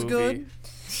Raider was movie.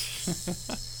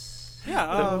 good.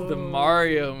 Yeah, The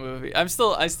Mario movie. I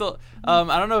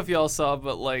don't know if y'all saw,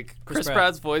 but like Chris Pratt.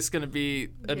 Pratt's voice gonna be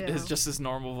Yeah. just his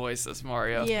normal voice as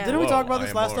Mario. Yeah. didn't we Whoa, talk about I this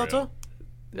am last Mario. Delta?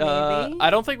 Maybe? I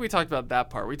don't think we talked about that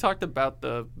part. We talked about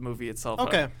the movie itself.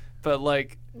 Okay. But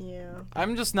like, Yeah.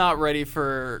 I'm just not ready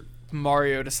for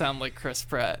Mario to sound like Chris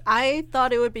Pratt. I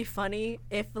thought it would be funny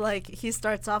if like he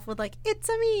starts off with like "It's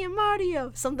a me,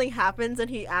 Mario." Something happens and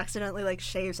he accidentally like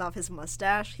shaves off his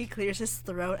mustache. He clears his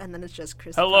throat and then it's just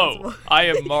Chris. Pratt's Hello, voice. I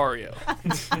am Mario.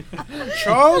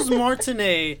 Charles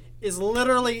Martinet is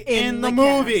literally in the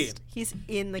movie. cast. He's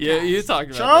in the Yeah, cast. you talking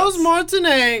about Charles this.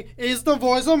 Martinet is the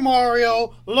voice of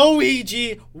Mario,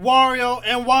 Luigi, Wario,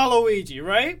 and Waluigi,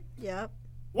 right? Yep.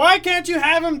 Why can't you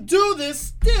have him do this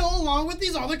still along with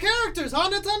these other characters, huh,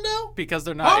 Nintendo? Because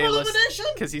they're not Home A-list. Illumination?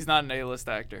 Because he's not an A-list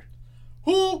actor.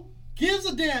 Who gives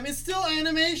a damn? It's still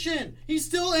animation. He's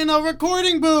still in a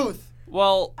recording booth.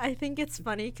 Well, I think it's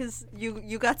funny because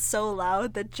you got so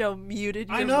loud that Joe muted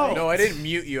your I know. mic. No, I didn't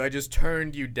mute you. I just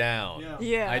turned you down.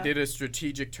 Yeah. I did a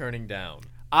strategic turning down.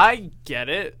 I get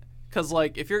it. Because,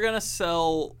 like, if you're going to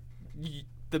sell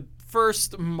the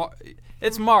first...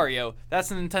 It's Mario.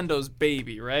 That's Nintendo's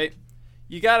baby, right?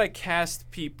 You gotta cast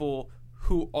people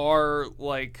who are,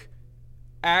 like,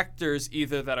 actors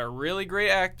either that are really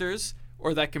great actors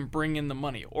or that can bring in the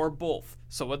money, or both.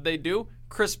 So what they do?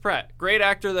 Chris Pratt, great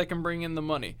actor that can bring in the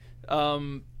money.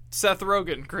 Seth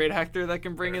Rogen, great actor that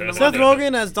can bring in the Seth money.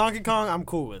 Rogen as Donkey Kong, I'm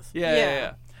cool with.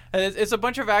 Yeah. And it's a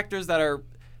bunch of actors that are...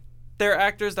 They're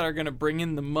actors that are gonna bring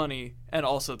in the money, and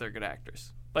also they're good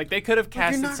actors. Like, they could have you're not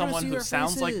casted gonna someone see who their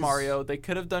sounds like faces. Mario. They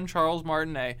could have done Charles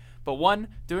Martinet. But one,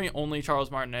 doing only Charles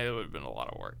Martinet would have been a lot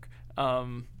of work.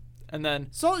 And then,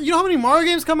 So, you know how many Mario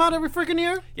games come out every freaking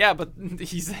year? yeah, but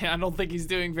I don't think he's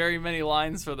doing very many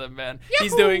lines for them, man.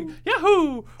 He's doing,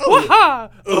 Yahoo! Waha!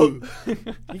 You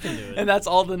can do it. And that's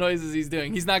all the noises he's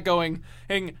doing. He's not going,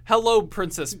 hello,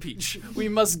 Princess Peach. We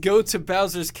must go to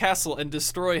Bowser's castle and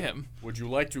destroy him. Would you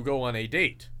like to go on a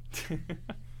date? I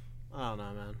don't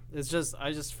know, man. It's just,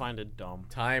 I just find it dumb.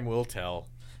 Time will tell.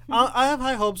 I have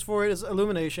high hopes for it. It's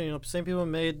Illumination. You know, same people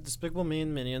made Despicable Me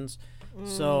and Minions.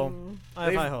 So, I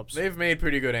have high hopes. They've made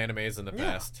pretty good animes in the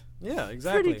Yeah. past. Yeah,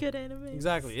 exactly. Pretty good anime.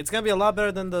 Exactly. It's going to be a lot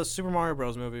better than the Super Mario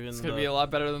Bros. Movie. It's going to be a lot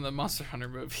better than the Monster Hunter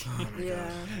movie. Yeah.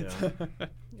 Yeah.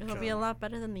 It'll be a lot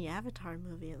better than the Avatar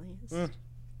movie, at least.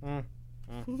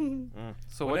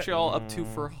 So what y'all up to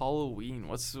for Halloween?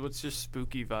 What's your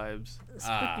spooky vibes?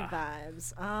 Spooky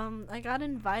vibes. I got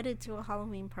invited to a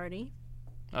Halloween party.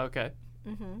 Okay.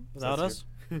 Without us?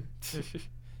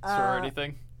 Sorority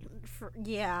thing?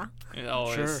 Yeah. Yeah,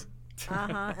 always. Sure.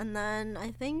 And then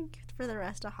I think for the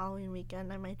rest of Halloween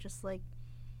weekend, I might just like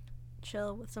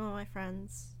chill with some of my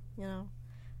friends. You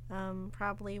know,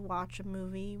 probably watch a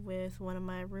movie with one of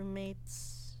my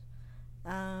roommates.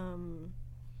 I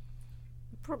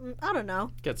don't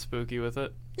know. Get spooky with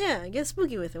it. Yeah, get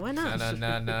spooky with it. Why Nah, not?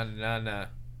 nah, nah, nah, nah, nah.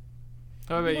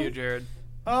 How about you, Jared?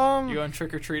 You going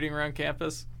trick-or-treating around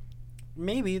campus?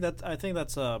 Maybe that. I think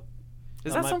that's Is That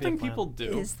that might be a something plan. people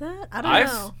do? Is that? I don't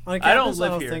I've- know. on campus. I don't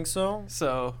live here. think so.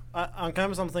 So, On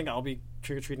campus, I'm thinking I'll be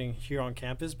trick or treating here on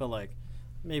campus, but like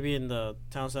maybe in the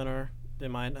town center, they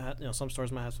might. Some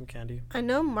stores might have some candy. I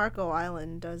know Marco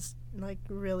Island does like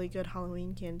really good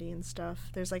Halloween candy and stuff.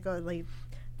 There's like a like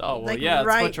oh, well, Like, yeah, it's a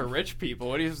right- bunch of rich people.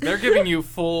 What do you, they're giving you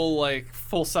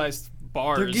full-sized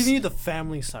bars. They're giving you the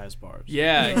family size bars.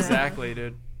 Yeah, Yeah. exactly,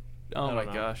 dude. Oh I my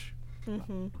don't know. gosh.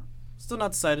 Still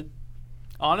not decided.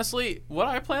 Honestly, what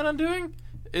I plan on doing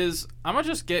is I'm going to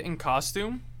just get in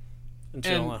costume, And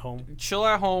chill And- at home. chill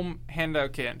at home, hand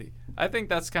out candy. I think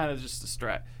that's kind of just a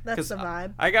strat. that's 'Cause the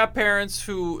vibe. I got parents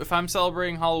who, if I'm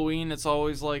celebrating Halloween, it's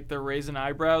always like they're raising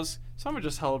eyebrows. So I'm gonna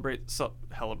just celebrate.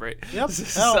 Yep.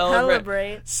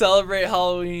 Celebrate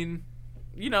Halloween.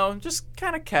 You know, just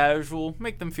kind of casual.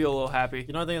 Make them feel a little happy.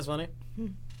 You know what I think is funny?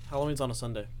 Halloween's on a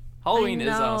Sunday. Halloween I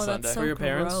is on a know, Sunday. that's For your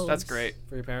parents? gross. That's great.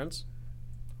 For your parents?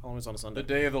 Halloween's on a The Sunday.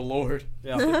 day of the Lord.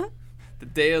 Yeah. The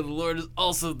day of the Lord is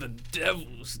also the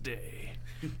Devil's Day.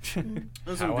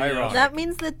 How ironic. That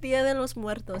means that Dia de los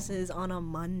Muertos is on a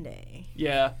Monday.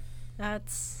 Yeah.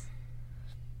 That's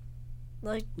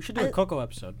like We should do a Coco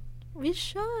episode we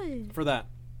should. for that.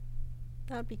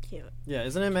 That'd be cute. Yeah,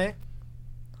 isn't it May?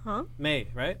 Huh? May,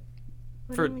 right?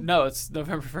 What For do you mean? no, it's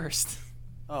November 1st.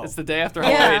 Oh. It's the day after Yeah.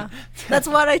 Halloween. That's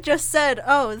what I just said.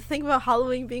 Oh, the thing about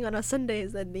Halloween being on a Sunday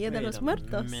is that Dia de Wait los a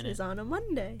Muertos minute. is on a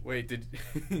Monday. Wait, did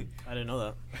I didn't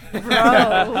know that.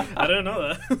 Bro. I didn't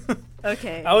know that.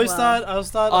 Okay. I always well,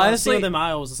 thought Honestly, Cinco de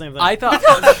Mayo was the same thing. I thought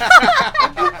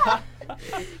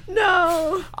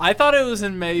No. I thought it was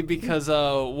in May because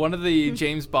one of the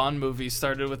James Bond movies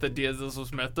started with the Dia de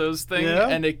los Muertos thing, Yeah?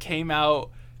 and it came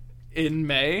out in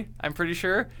May, I'm pretty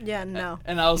sure. Yeah, no.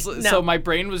 And I was so my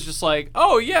brain was just like,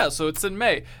 oh yeah, so it's in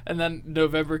May. And then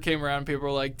November came around, people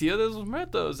were like, Dia de los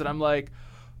Muertos, and I'm like,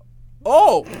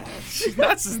 oh,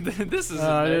 this is in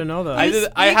I May. didn't know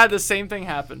that. I had the same thing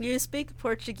happen. You speak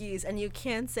Portuguese and you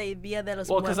can't say Dia de los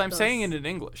Well, because I'm Muertos. saying it in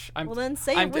English. Well, then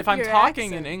say it with if I'm your talking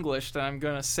accent. in English, then I'm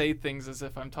gonna say things as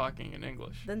if I'm talking in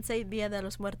English. Then say Dia de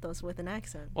los Muertos with an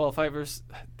accent. Well, if I ever,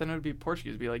 then it would be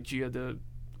Portuguese. It'd be like Dia de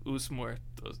os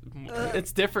Muertos.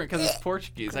 It's different because it's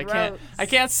Portuguese. I Gross.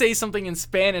 can't say something in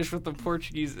Spanish with the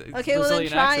Portuguese Okay, well then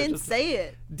Brazilian try accent. and Just- say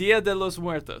it. Dia de los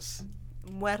Muertos.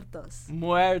 Muertos.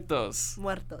 Muertos.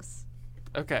 Muertos.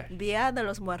 Okay. Dia de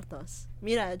los Muertos.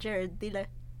 Mira, Jared, dile.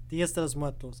 Dias de los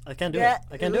Muertos. I can't do Yeah, it.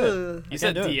 I can't do it. ugh. You I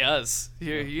said can't do it. Diaz.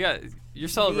 You're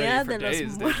celebrating Dia for de los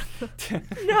days, dude.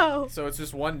 No. So it's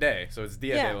just one day. So it's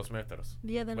Dia Yeah. de los Muertos.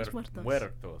 Dia de los Muertos.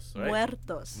 Muertos, right?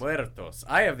 Muertos. Muertos.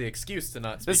 I have the excuse to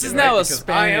not speak This it is right now a because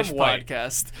I am Spanish white.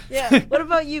 podcast. Yeah. What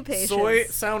about you, Patience? Soy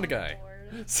sound guy.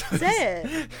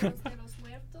 Say it.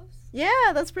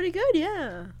 Yeah, that's pretty good.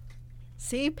 Yeah.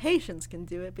 See, Patience can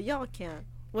do it, but y'all can't.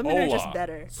 Women are just Hola.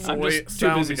 better. I'm Soy just too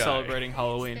sound busy guy. celebrating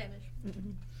Halloween.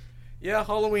 Yeah,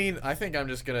 Halloween. I think I'm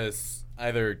just gonna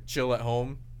either chill at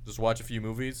home, just watch a few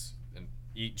movies, and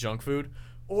eat junk food,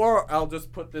 or I'll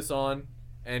just put this on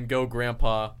and go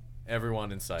grandpa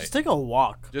everyone in sight. Just take a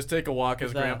walk. Just take a walk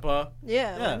as that? grandpa,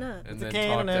 Yeah, Yeah. why not? and The then cane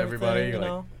talk and to everybody. everything, you Like,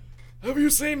 know. Have you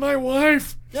seen my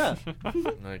wife? Yeah.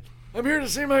 like, I'm here to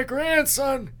see my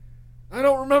grandson. I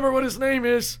don't remember what his name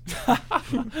is,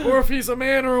 or if he's a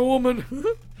man or a woman.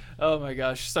 Oh my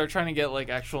gosh! Start trying to get like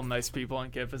actual nice people on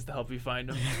campus to help you find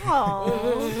them.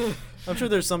 Aww. I'm sure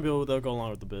there's some people that'll go along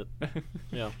with the bit.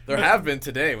 Yeah. there have been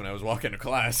today when I was walking to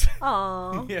class.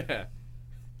 Aww. Yeah.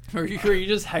 were you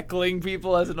just heckling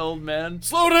people as an old man?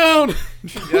 Slow down.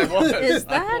 Yeah, I was. Is I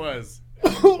that- was.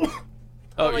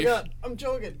 Oh, you I'm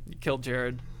joking. killed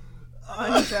Jared.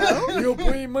 Joe? You'll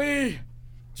blame me.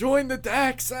 Join the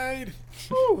dark side.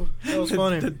 That was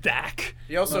funny. The DAC.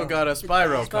 He also got a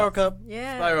Spyro Spyro cup. Cup.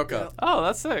 Yeah. Spyro cup. Oh,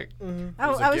 that's sick. Mm-hmm. I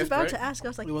was a was gift, about right? to ask. I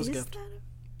was like, It was a is gift. that?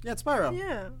 Yeah, it's Spyro.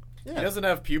 Yeah. He Yeah. doesn't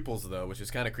have pupils though, which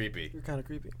is kind of creepy. You're kind of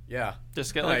creepy. Yeah.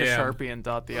 Just get I like a am. Sharpie and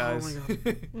dot the Oh eyes. my god.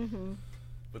 Mm-hmm.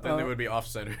 But then they would be off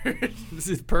center. This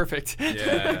is perfect.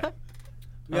 Yeah.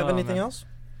 You have Oh, anything man. else?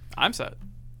 I'm set.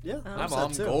 Yeah. I'm I'm set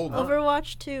on too. gold.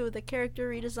 Overwatch 2, the character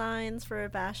redesigns for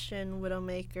Bastion,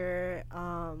 Widowmaker,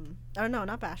 oh no,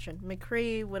 not Bastion,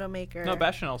 McCree, Widowmaker. No,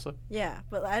 Bastion also. Yeah,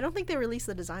 but I don't think they released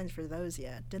the designs for those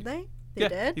yet. Did they? They Yeah,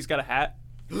 did? he's got a hat.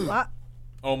 What?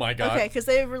 Oh my god. Okay, because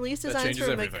they released That designs changes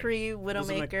for everything. McCree,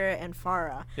 Doesn't make- Widowmaker, and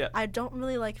Pharah. Yeah. I don't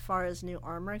really like Pharah's new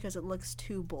armor because it looks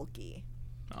too bulky.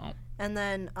 Oh. And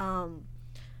then,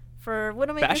 for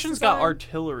Widowmaker's Bastion's got design-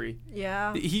 artillery.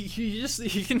 Yeah.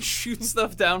 He can shoot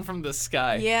stuff down from the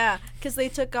sky. Yeah, because they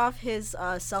took off his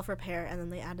self-repair and then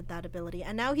they added that ability.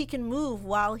 And now he can move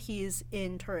while he's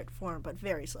in turret form, but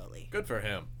very slowly. Good for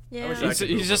him. Yeah. wish I He's, could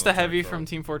he's move just on a the heavy turret from form.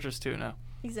 Team Fortress 2 now.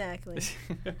 Exactly.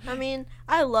 I mean,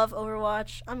 I love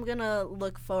Overwatch. I'm gonna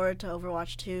look forward to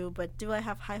Overwatch 2, but do I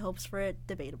have high hopes for it?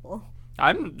 Debatable.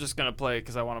 I'm just gonna play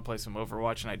because I want to play some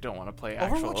Overwatch and I don't want to play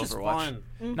actual Overwatch is fun.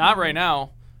 Not right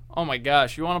now. Oh my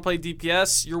gosh, you want to play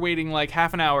DPS? You're waiting like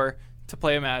half an hour to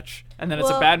play a match, and then it's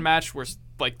a Well- bad match where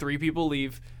like 3 people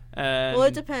leave. And Well,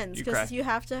 it depends you because cry. you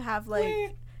have to have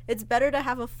like, it's better to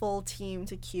have a full team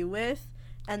to queue with,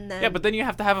 and then Yeah, but then you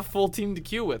have to have a full team to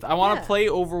queue with. I want to Yeah. play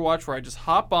Overwatch where I just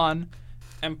hop on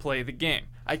and play the game.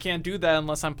 I can't do that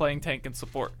unless I'm playing tank and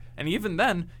support. And even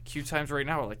then, queue times right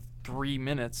now are like 3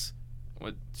 minutes.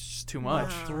 It's just too much.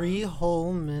 Wow. 3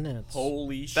 whole minutes.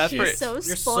 Holy That's shit. pretty- You're so You're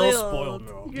so spoiled. spoiled,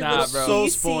 bro. You're Nah, the bro. So PC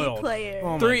spoiled. player. Oh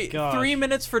my Three gosh. 3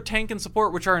 minutes for tank and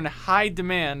support, which are in high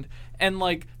demand, and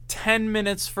like 10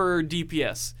 minutes for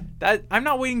DPS. That I'm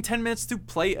not waiting 10 minutes to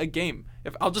play a game.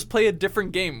 If I'll just play a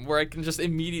different game where I can just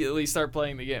immediately start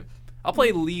playing the game. I'll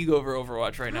play League over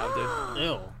Overwatch right now, dude.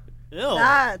 Ew. Ew.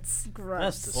 That's That's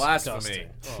gross. Blasphemy. disgusting.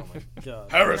 Oh my god.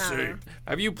 Heresy. Nah.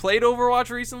 Have you played Overwatch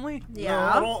recently? Yeah. No,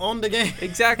 I don't own the game.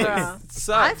 Exactly. Yeah. It I've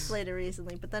sucks. played it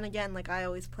recently, but then again, like I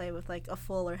always play with like a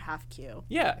full or half queue.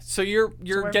 Yeah, so you're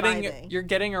we're getting vibing. you're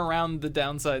getting around the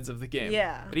downsides of the game.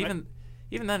 Yeah. But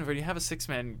even then, when you have a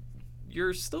 6-man,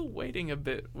 you're still waiting a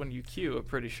bit when you queue. I'm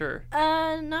pretty sure.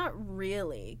 Not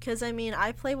really, because I mean,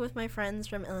 I play with my friends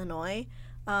from Illinois,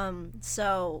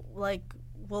 so like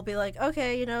we'll be like,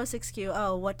 okay, 6Q.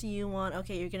 Oh, what do you want?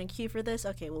 Okay, you're gonna queue for this.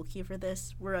 Okay, we'll queue for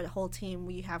this. We're a whole team.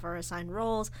 We have our assigned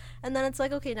roles, and then it's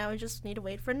like, okay, now we just need to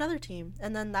wait for another team,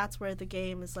 and then that's where the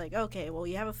game is like, okay, well,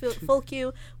 you have a full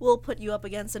queue. We'll put you up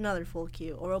against another full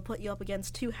queue, or we'll put you up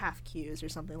against 2 half queues or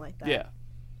something like that. Yeah.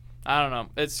 I don't know.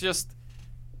 It's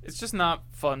just not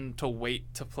fun to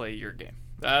wait to play your game.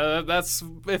 That's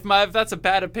if that's a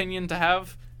bad opinion to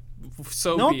have.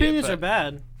 So No be it, opinions but- are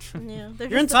bad. Yeah, they're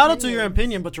You're just entitled to your opinions.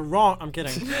 opinion, but you're wrong. I'm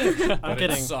kidding. I'm But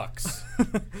kidding. it sucks. I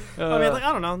mean, like,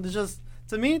 I don't know. It's just,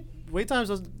 to me, wait times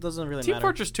doesn't really Team matter.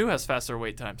 Fortress 2 has faster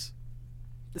wait times.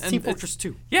 It's and Team it's- Fortress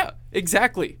 2. Yeah,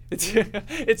 exactly.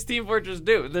 It's Team Fortress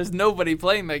 2. There's nobody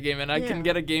playing that game, and I Yeah. can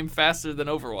get a game faster than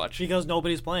Overwatch. Because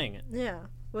nobody's playing it. Yeah.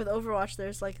 With Overwatch,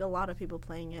 there's like a lot of people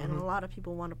playing it, Mm-hmm. and a lot of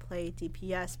people want to play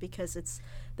DPS because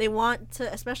they want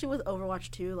to, especially with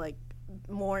Overwatch 2, like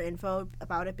more info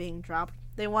about it being dropped.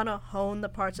 They want to hone the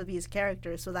parts of these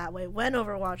characters so that way when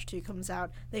Overwatch 2 comes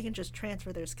out, they can just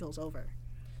transfer their skills over.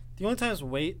 The only times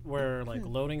where like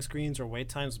loading screens or wait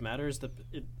times matters,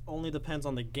 it only depends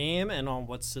on the game and on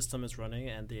what system is running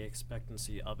and the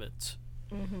expectancy of it.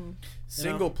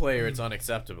 Single player, it's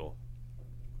unacceptable.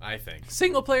 I think.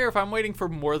 Single player, if I'm waiting for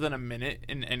more than a minute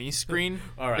in any screen,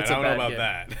 All right, it's I a don't know bad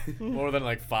about game. that. More than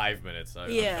like 5 minutes.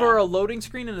 Yeah. For a loading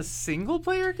screen in a single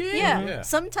player game? Yeah. Yeah.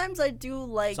 Sometimes I do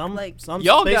like Some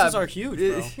Y'all spaces got- are huge,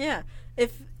 bro. yeah.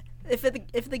 If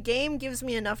the game gives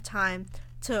me enough time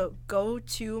to go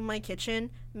to my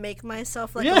kitchen, make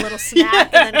myself like Yeah. a little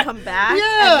snack, and then come back,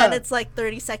 Yeah. and then it's like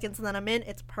 30 seconds, and then I'm in,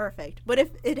 it's perfect. But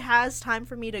if it has time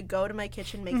for me to go to my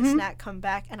kitchen, make a snack, come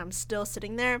back, and I'm still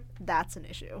sitting there, that's an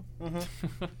issue.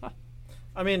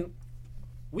 I mean,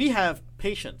 we have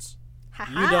patience.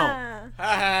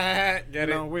 Ha-ha. Get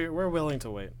No, it? we're willing to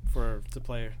wait to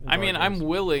play. I mean, indoor I'm games.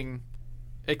 willing,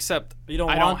 except You don't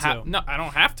I want don't have. to. No, I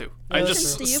don't have to. I Yeah, just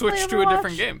that's true. Do you switch play to a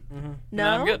different Overwatch? game. No,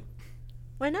 And I'm good.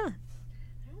 Why not?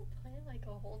 I don't play like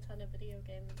a whole ton of video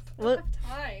games. I What? don't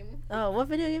have time. Oh, what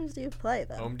video games do you play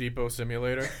though? Home Depot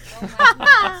Simulator. Oh my,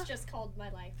 that's just called my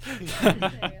life.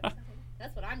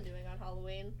 That's what I'm doing on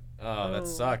Halloween. Oh, that Oh.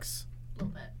 sucks. A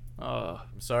little bit.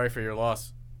 I'm sorry for your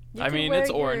loss. You I can mean, wear it's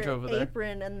orange your over there.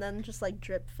 apron and then just like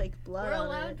drip fake blood We're on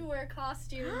allowed it. to wear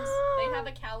costumes. They have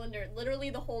a calendar. Literally,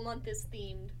 the whole month is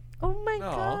themed. Oh my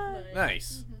Aw. god. But-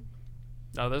 Nice.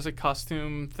 No, there's a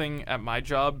costume thing at my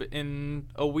job in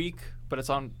a week, but it's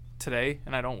on today,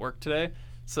 and I don't work today.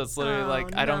 So it's literally Oh,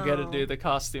 like I don't get to no. do the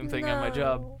costume thing at my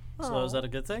job. No. So is Oh. that a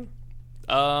good thing?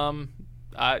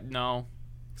 I no,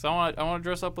 because I want to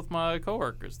dress up with my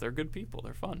coworkers. They're good people.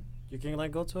 They're fun. You can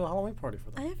like go to a Halloween party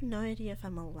for I them. have no idea if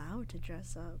I'm allowed to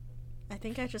dress up. I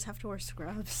think I just have to wear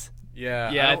scrubs.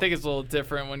 Yeah. Yeah, I don't- think it's a little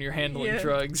different when you're handling Yeah.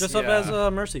 drugs. Dress up Yeah.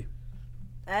 as Mercy.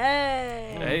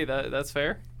 Hey. Hey, that's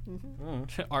fair. Mm.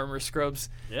 Armor scrubs.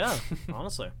 Yeah,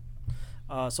 honestly.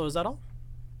 So is that all?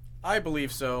 I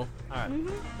believe so. Alright.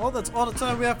 Well, that's all the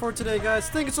time we have for today, guys.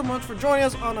 Thank you so much for joining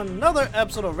us on another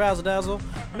episode of Razzle Dazzle.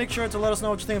 Make sure to let us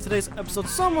know what you think of today's episode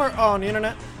somewhere on the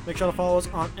internet. Make sure to follow us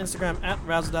on Instagram at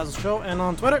Razzle Dazzle Show and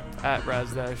on Twitter. At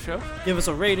Razdash Show. Give us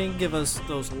a rating, give us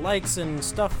those likes and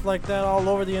stuff like that all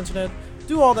over the internet.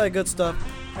 Do all that good stuff,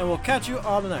 and we'll catch you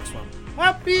on the next one.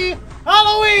 Happy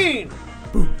Halloween!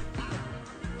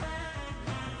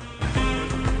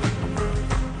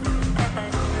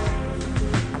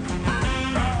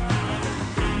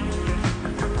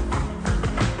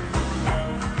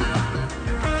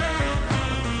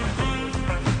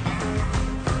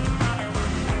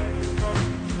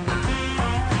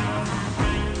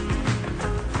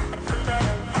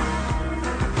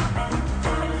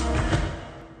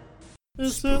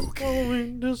 This is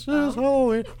Halloween. This is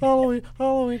Halloween. Halloween.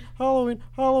 Halloween. Halloween.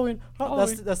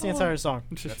 Halloween. That's the entire song.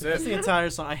 That's That's the it. entire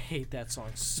song. I hate that song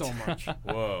so much.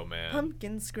 Whoa, man.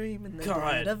 Pumpkin scream in the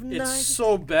God, dead of night. it's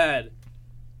so bad.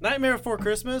 Nightmare Before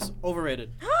Christmas,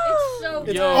 overrated. It's so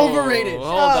It's good. overrated. Hold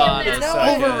on You a know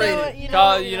second. Overrated.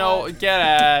 God, you know, get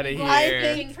out of I here.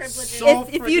 think privileges. so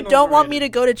if you freaking don't want me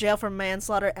overrated. to go to jail for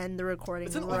manslaughter, end the recording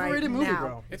It's an right overrated movie, now.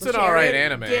 bro. It's an alright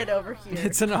anime. Get over here.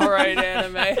 It's an alright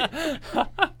anime.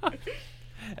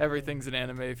 Everything's an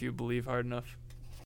anime if you believe hard enough.